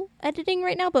digital editing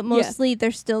right now, but mostly they're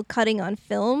still cutting on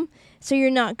film, so you're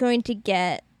not going to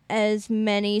get as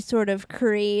many sort of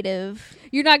creative.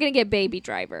 You're not going to get Baby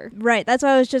Driver. Right, that's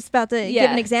why I was just about to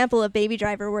give an example of Baby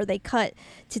Driver, where they cut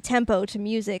to tempo, to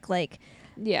music. Like,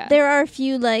 there are a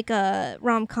few like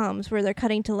rom-coms where they're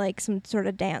cutting to like some sort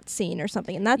of dance scene or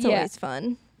something, and that's always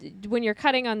fun. When you're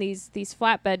cutting on these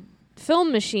flatbed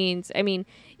film machines, I mean,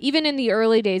 even in the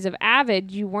early days of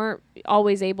Avid, you weren't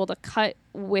always able to cut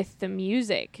with the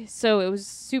music. So it was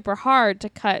super hard to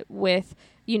cut with,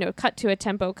 cut to a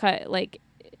tempo cut. Like,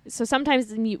 so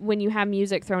sometimes when you have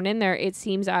music thrown in there, it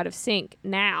seems out of sync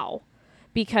now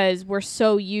because we're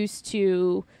so used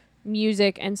to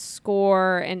music and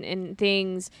score and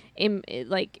things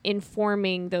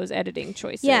informing those editing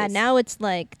choices. Yeah, now it's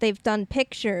like they've done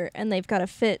picture and they've got to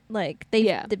fit, like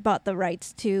they bought the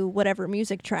rights to whatever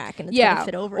music track and it's got to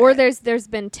fit over or it. there's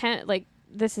been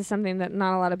this is something that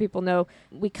not a lot of people know.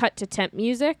 We cut to temp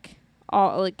music,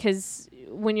 because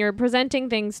when you're presenting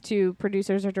things to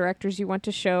producers or directors, you want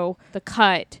to show the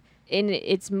cut in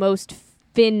its most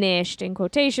finished, in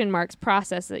quotation marks,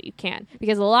 process that you can.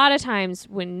 Because a lot of times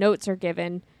when notes are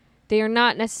given, they are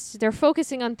not they're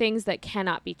focusing on things that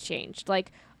cannot be changed.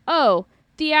 Like, oh,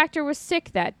 the actor was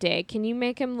sick that day. Can you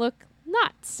make him look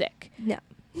not sick? No.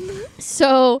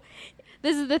 So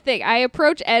this is the thing. I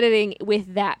approach editing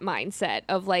with that mindset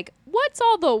of like, what's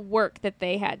all the work that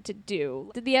they had to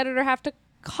do? Did the editor have to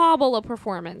cobble a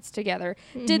performance together?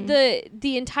 Did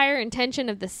the entire intention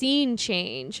of the scene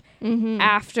change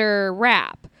after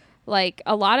wrap? Like,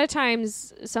 a lot of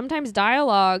times, sometimes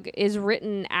dialogue is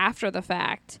written after the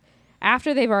fact,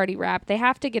 after they've already wrapped. They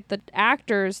have to get the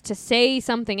actors to say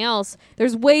something else.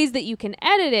 There's ways that you can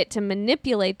edit it to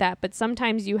manipulate that, but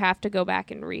sometimes you have to go back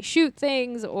and reshoot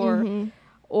things or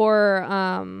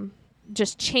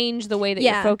just change the way that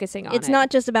you're focusing on it. It's not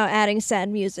just about adding sad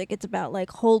music. It's about like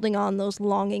holding on those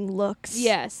longing looks.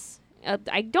 Yes.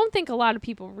 I don't think a lot of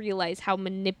people realize how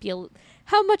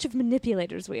much of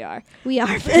manipulators we are. We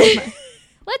are very much.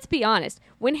 Let's be honest.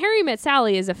 When Harry Met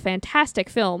Sally is a fantastic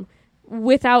film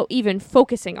without even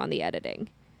focusing on the editing.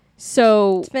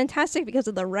 So it's fantastic because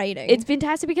of the writing. It's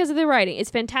fantastic because of the writing.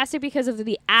 It's fantastic because of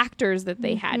the actors that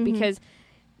they had, because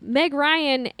Meg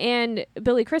Ryan and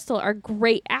Billy Crystal are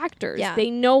great actors. Yeah. They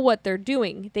know what they're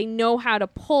doing. They know how to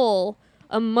pull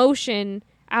emotion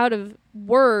out of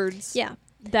words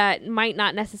that might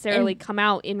not necessarily come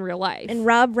out in real life. And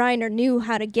Rob Reiner knew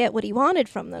how to get what he wanted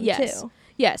from them, too.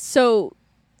 Yes. So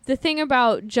the thing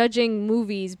about judging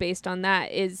movies based on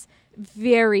that is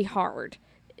very hard.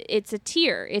 It's a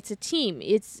tier. It's a team.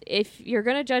 It's, if you're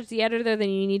going to judge the editor, then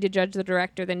you need to judge the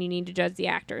director, then you need to judge the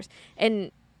actors.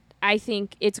 And I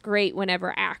think it's great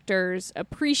whenever actors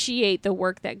appreciate the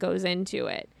work that goes into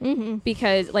it.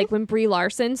 Because like when Brie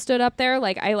Larson stood up there,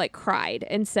 like I like cried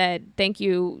and said, thank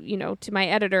you, to my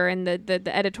editor and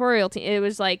the editorial team. It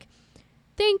was like,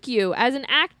 thank you. As an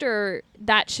actor,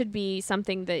 that should be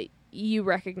something that you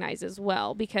recognize as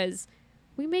well, because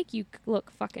we make you look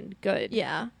fucking good.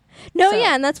 Yeah. No,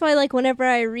 and that's why, like, whenever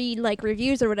I read, like,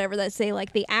 reviews or whatever that say,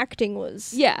 like, the acting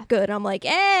was good, I'm like,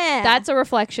 That's a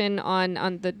reflection on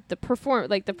the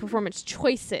performance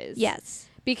choices. Yes.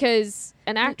 Because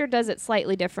an actor does it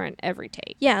slightly different every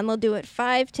take. Yeah, and they'll do it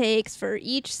 5 takes for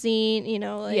each scene,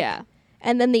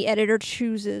 and then the editor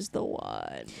chooses the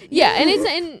one. Yeah,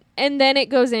 and then it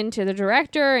goes into the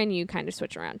director, and you kind of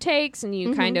switch around takes, and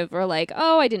you kind of are like,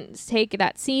 oh, I didn't take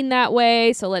that scene that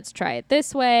way, so let's try it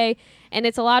this way. And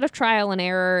it's a lot of trial and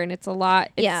error, and it's a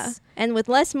lot. And with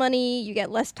less money, you get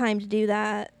less time to do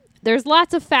that. There's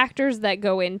lots of factors that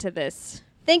go into this.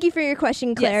 Thank you for your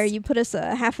question, Claire. Yes. You put us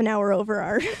a half an hour over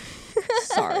our...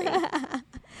 Sorry.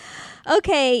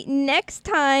 Okay, next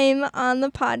time on the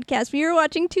podcast, we are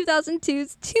watching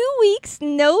 2002's 2 Weeks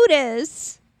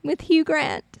Notice with Hugh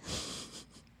Grant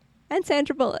and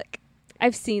Sandra Bullock.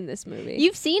 I've seen this movie.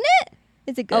 You've seen it?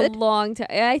 Is it good? A long time.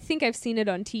 I think I've seen it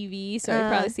on TV, so I've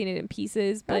probably seen it in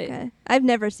pieces. But okay. I've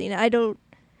never seen it.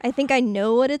 I think I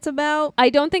know what it's about. I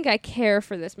don't think I care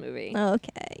for this movie.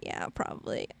 Okay, yeah,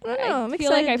 probably. I don't know. I'm feel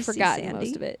like excited I've to see forgotten Sandy.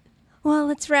 most of it. Well,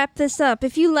 let's wrap this up.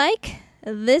 If you like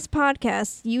this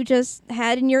podcast you just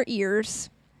had in your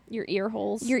ears, your ear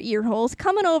holes,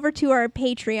 come on over to our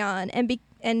Patreon and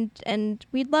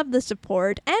we'd love the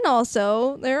support. And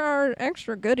also, there are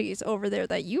extra goodies over there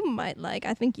that you might like.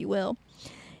 I think you will.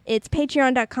 It's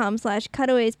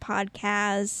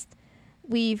patreon.com/cutawayspodcast.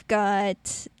 We've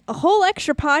got a whole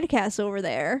extra podcast over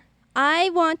there. I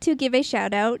want to give a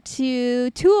shout out to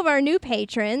 2 of our new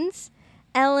patrons,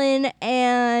 Ellen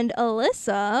and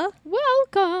Alyssa.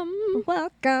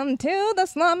 Welcome to the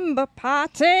slumber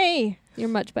party. You're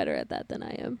much better at that than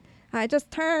I am. I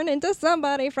just turned into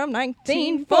somebody from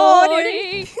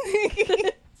 1940.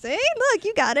 See? Look,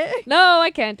 you got it. No,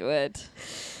 I can't do it.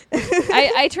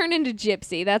 I turn into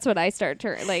Gypsy. That's what I start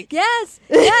to like. Yes,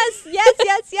 Mama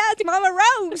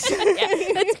Rose.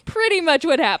 Yeah, that's pretty much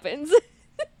what happens.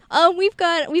 We've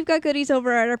got goodies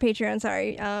over at our Patreon.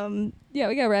 Sorry. Yeah,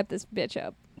 we gotta wrap this bitch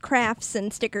up. Crafts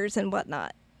and stickers and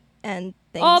whatnot, and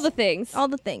things. All the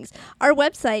things. Our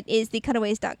website is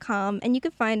thecutaways.com, and you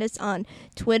can find us on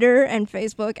Twitter and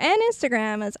Facebook and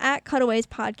Instagram as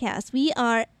 @CutawaysPodcast. We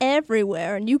are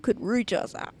everywhere, and you could reach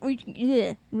us out. Reach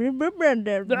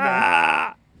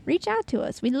out to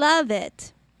us. We love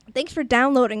it. Thanks for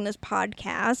downloading this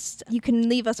podcast. You can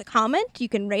leave us a comment, you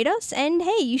can rate us, and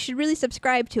hey, you should really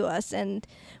subscribe to us. And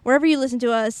wherever you listen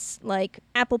to us, like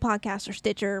Apple Podcasts or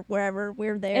Stitcher, wherever,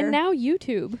 we're there. And now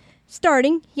YouTube.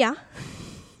 Starting.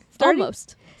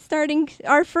 Almost. Starting,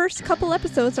 our first couple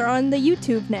episodes are on the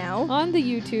YouTube now. On the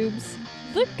YouTubes.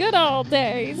 The good old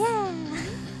days. Yeah.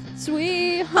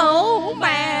 Sweet Home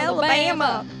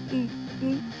Alabama.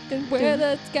 Where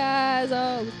the skies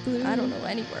are blue. I don't know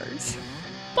any words.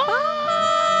 Bye!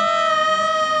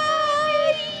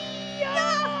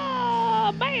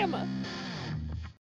 Alabama.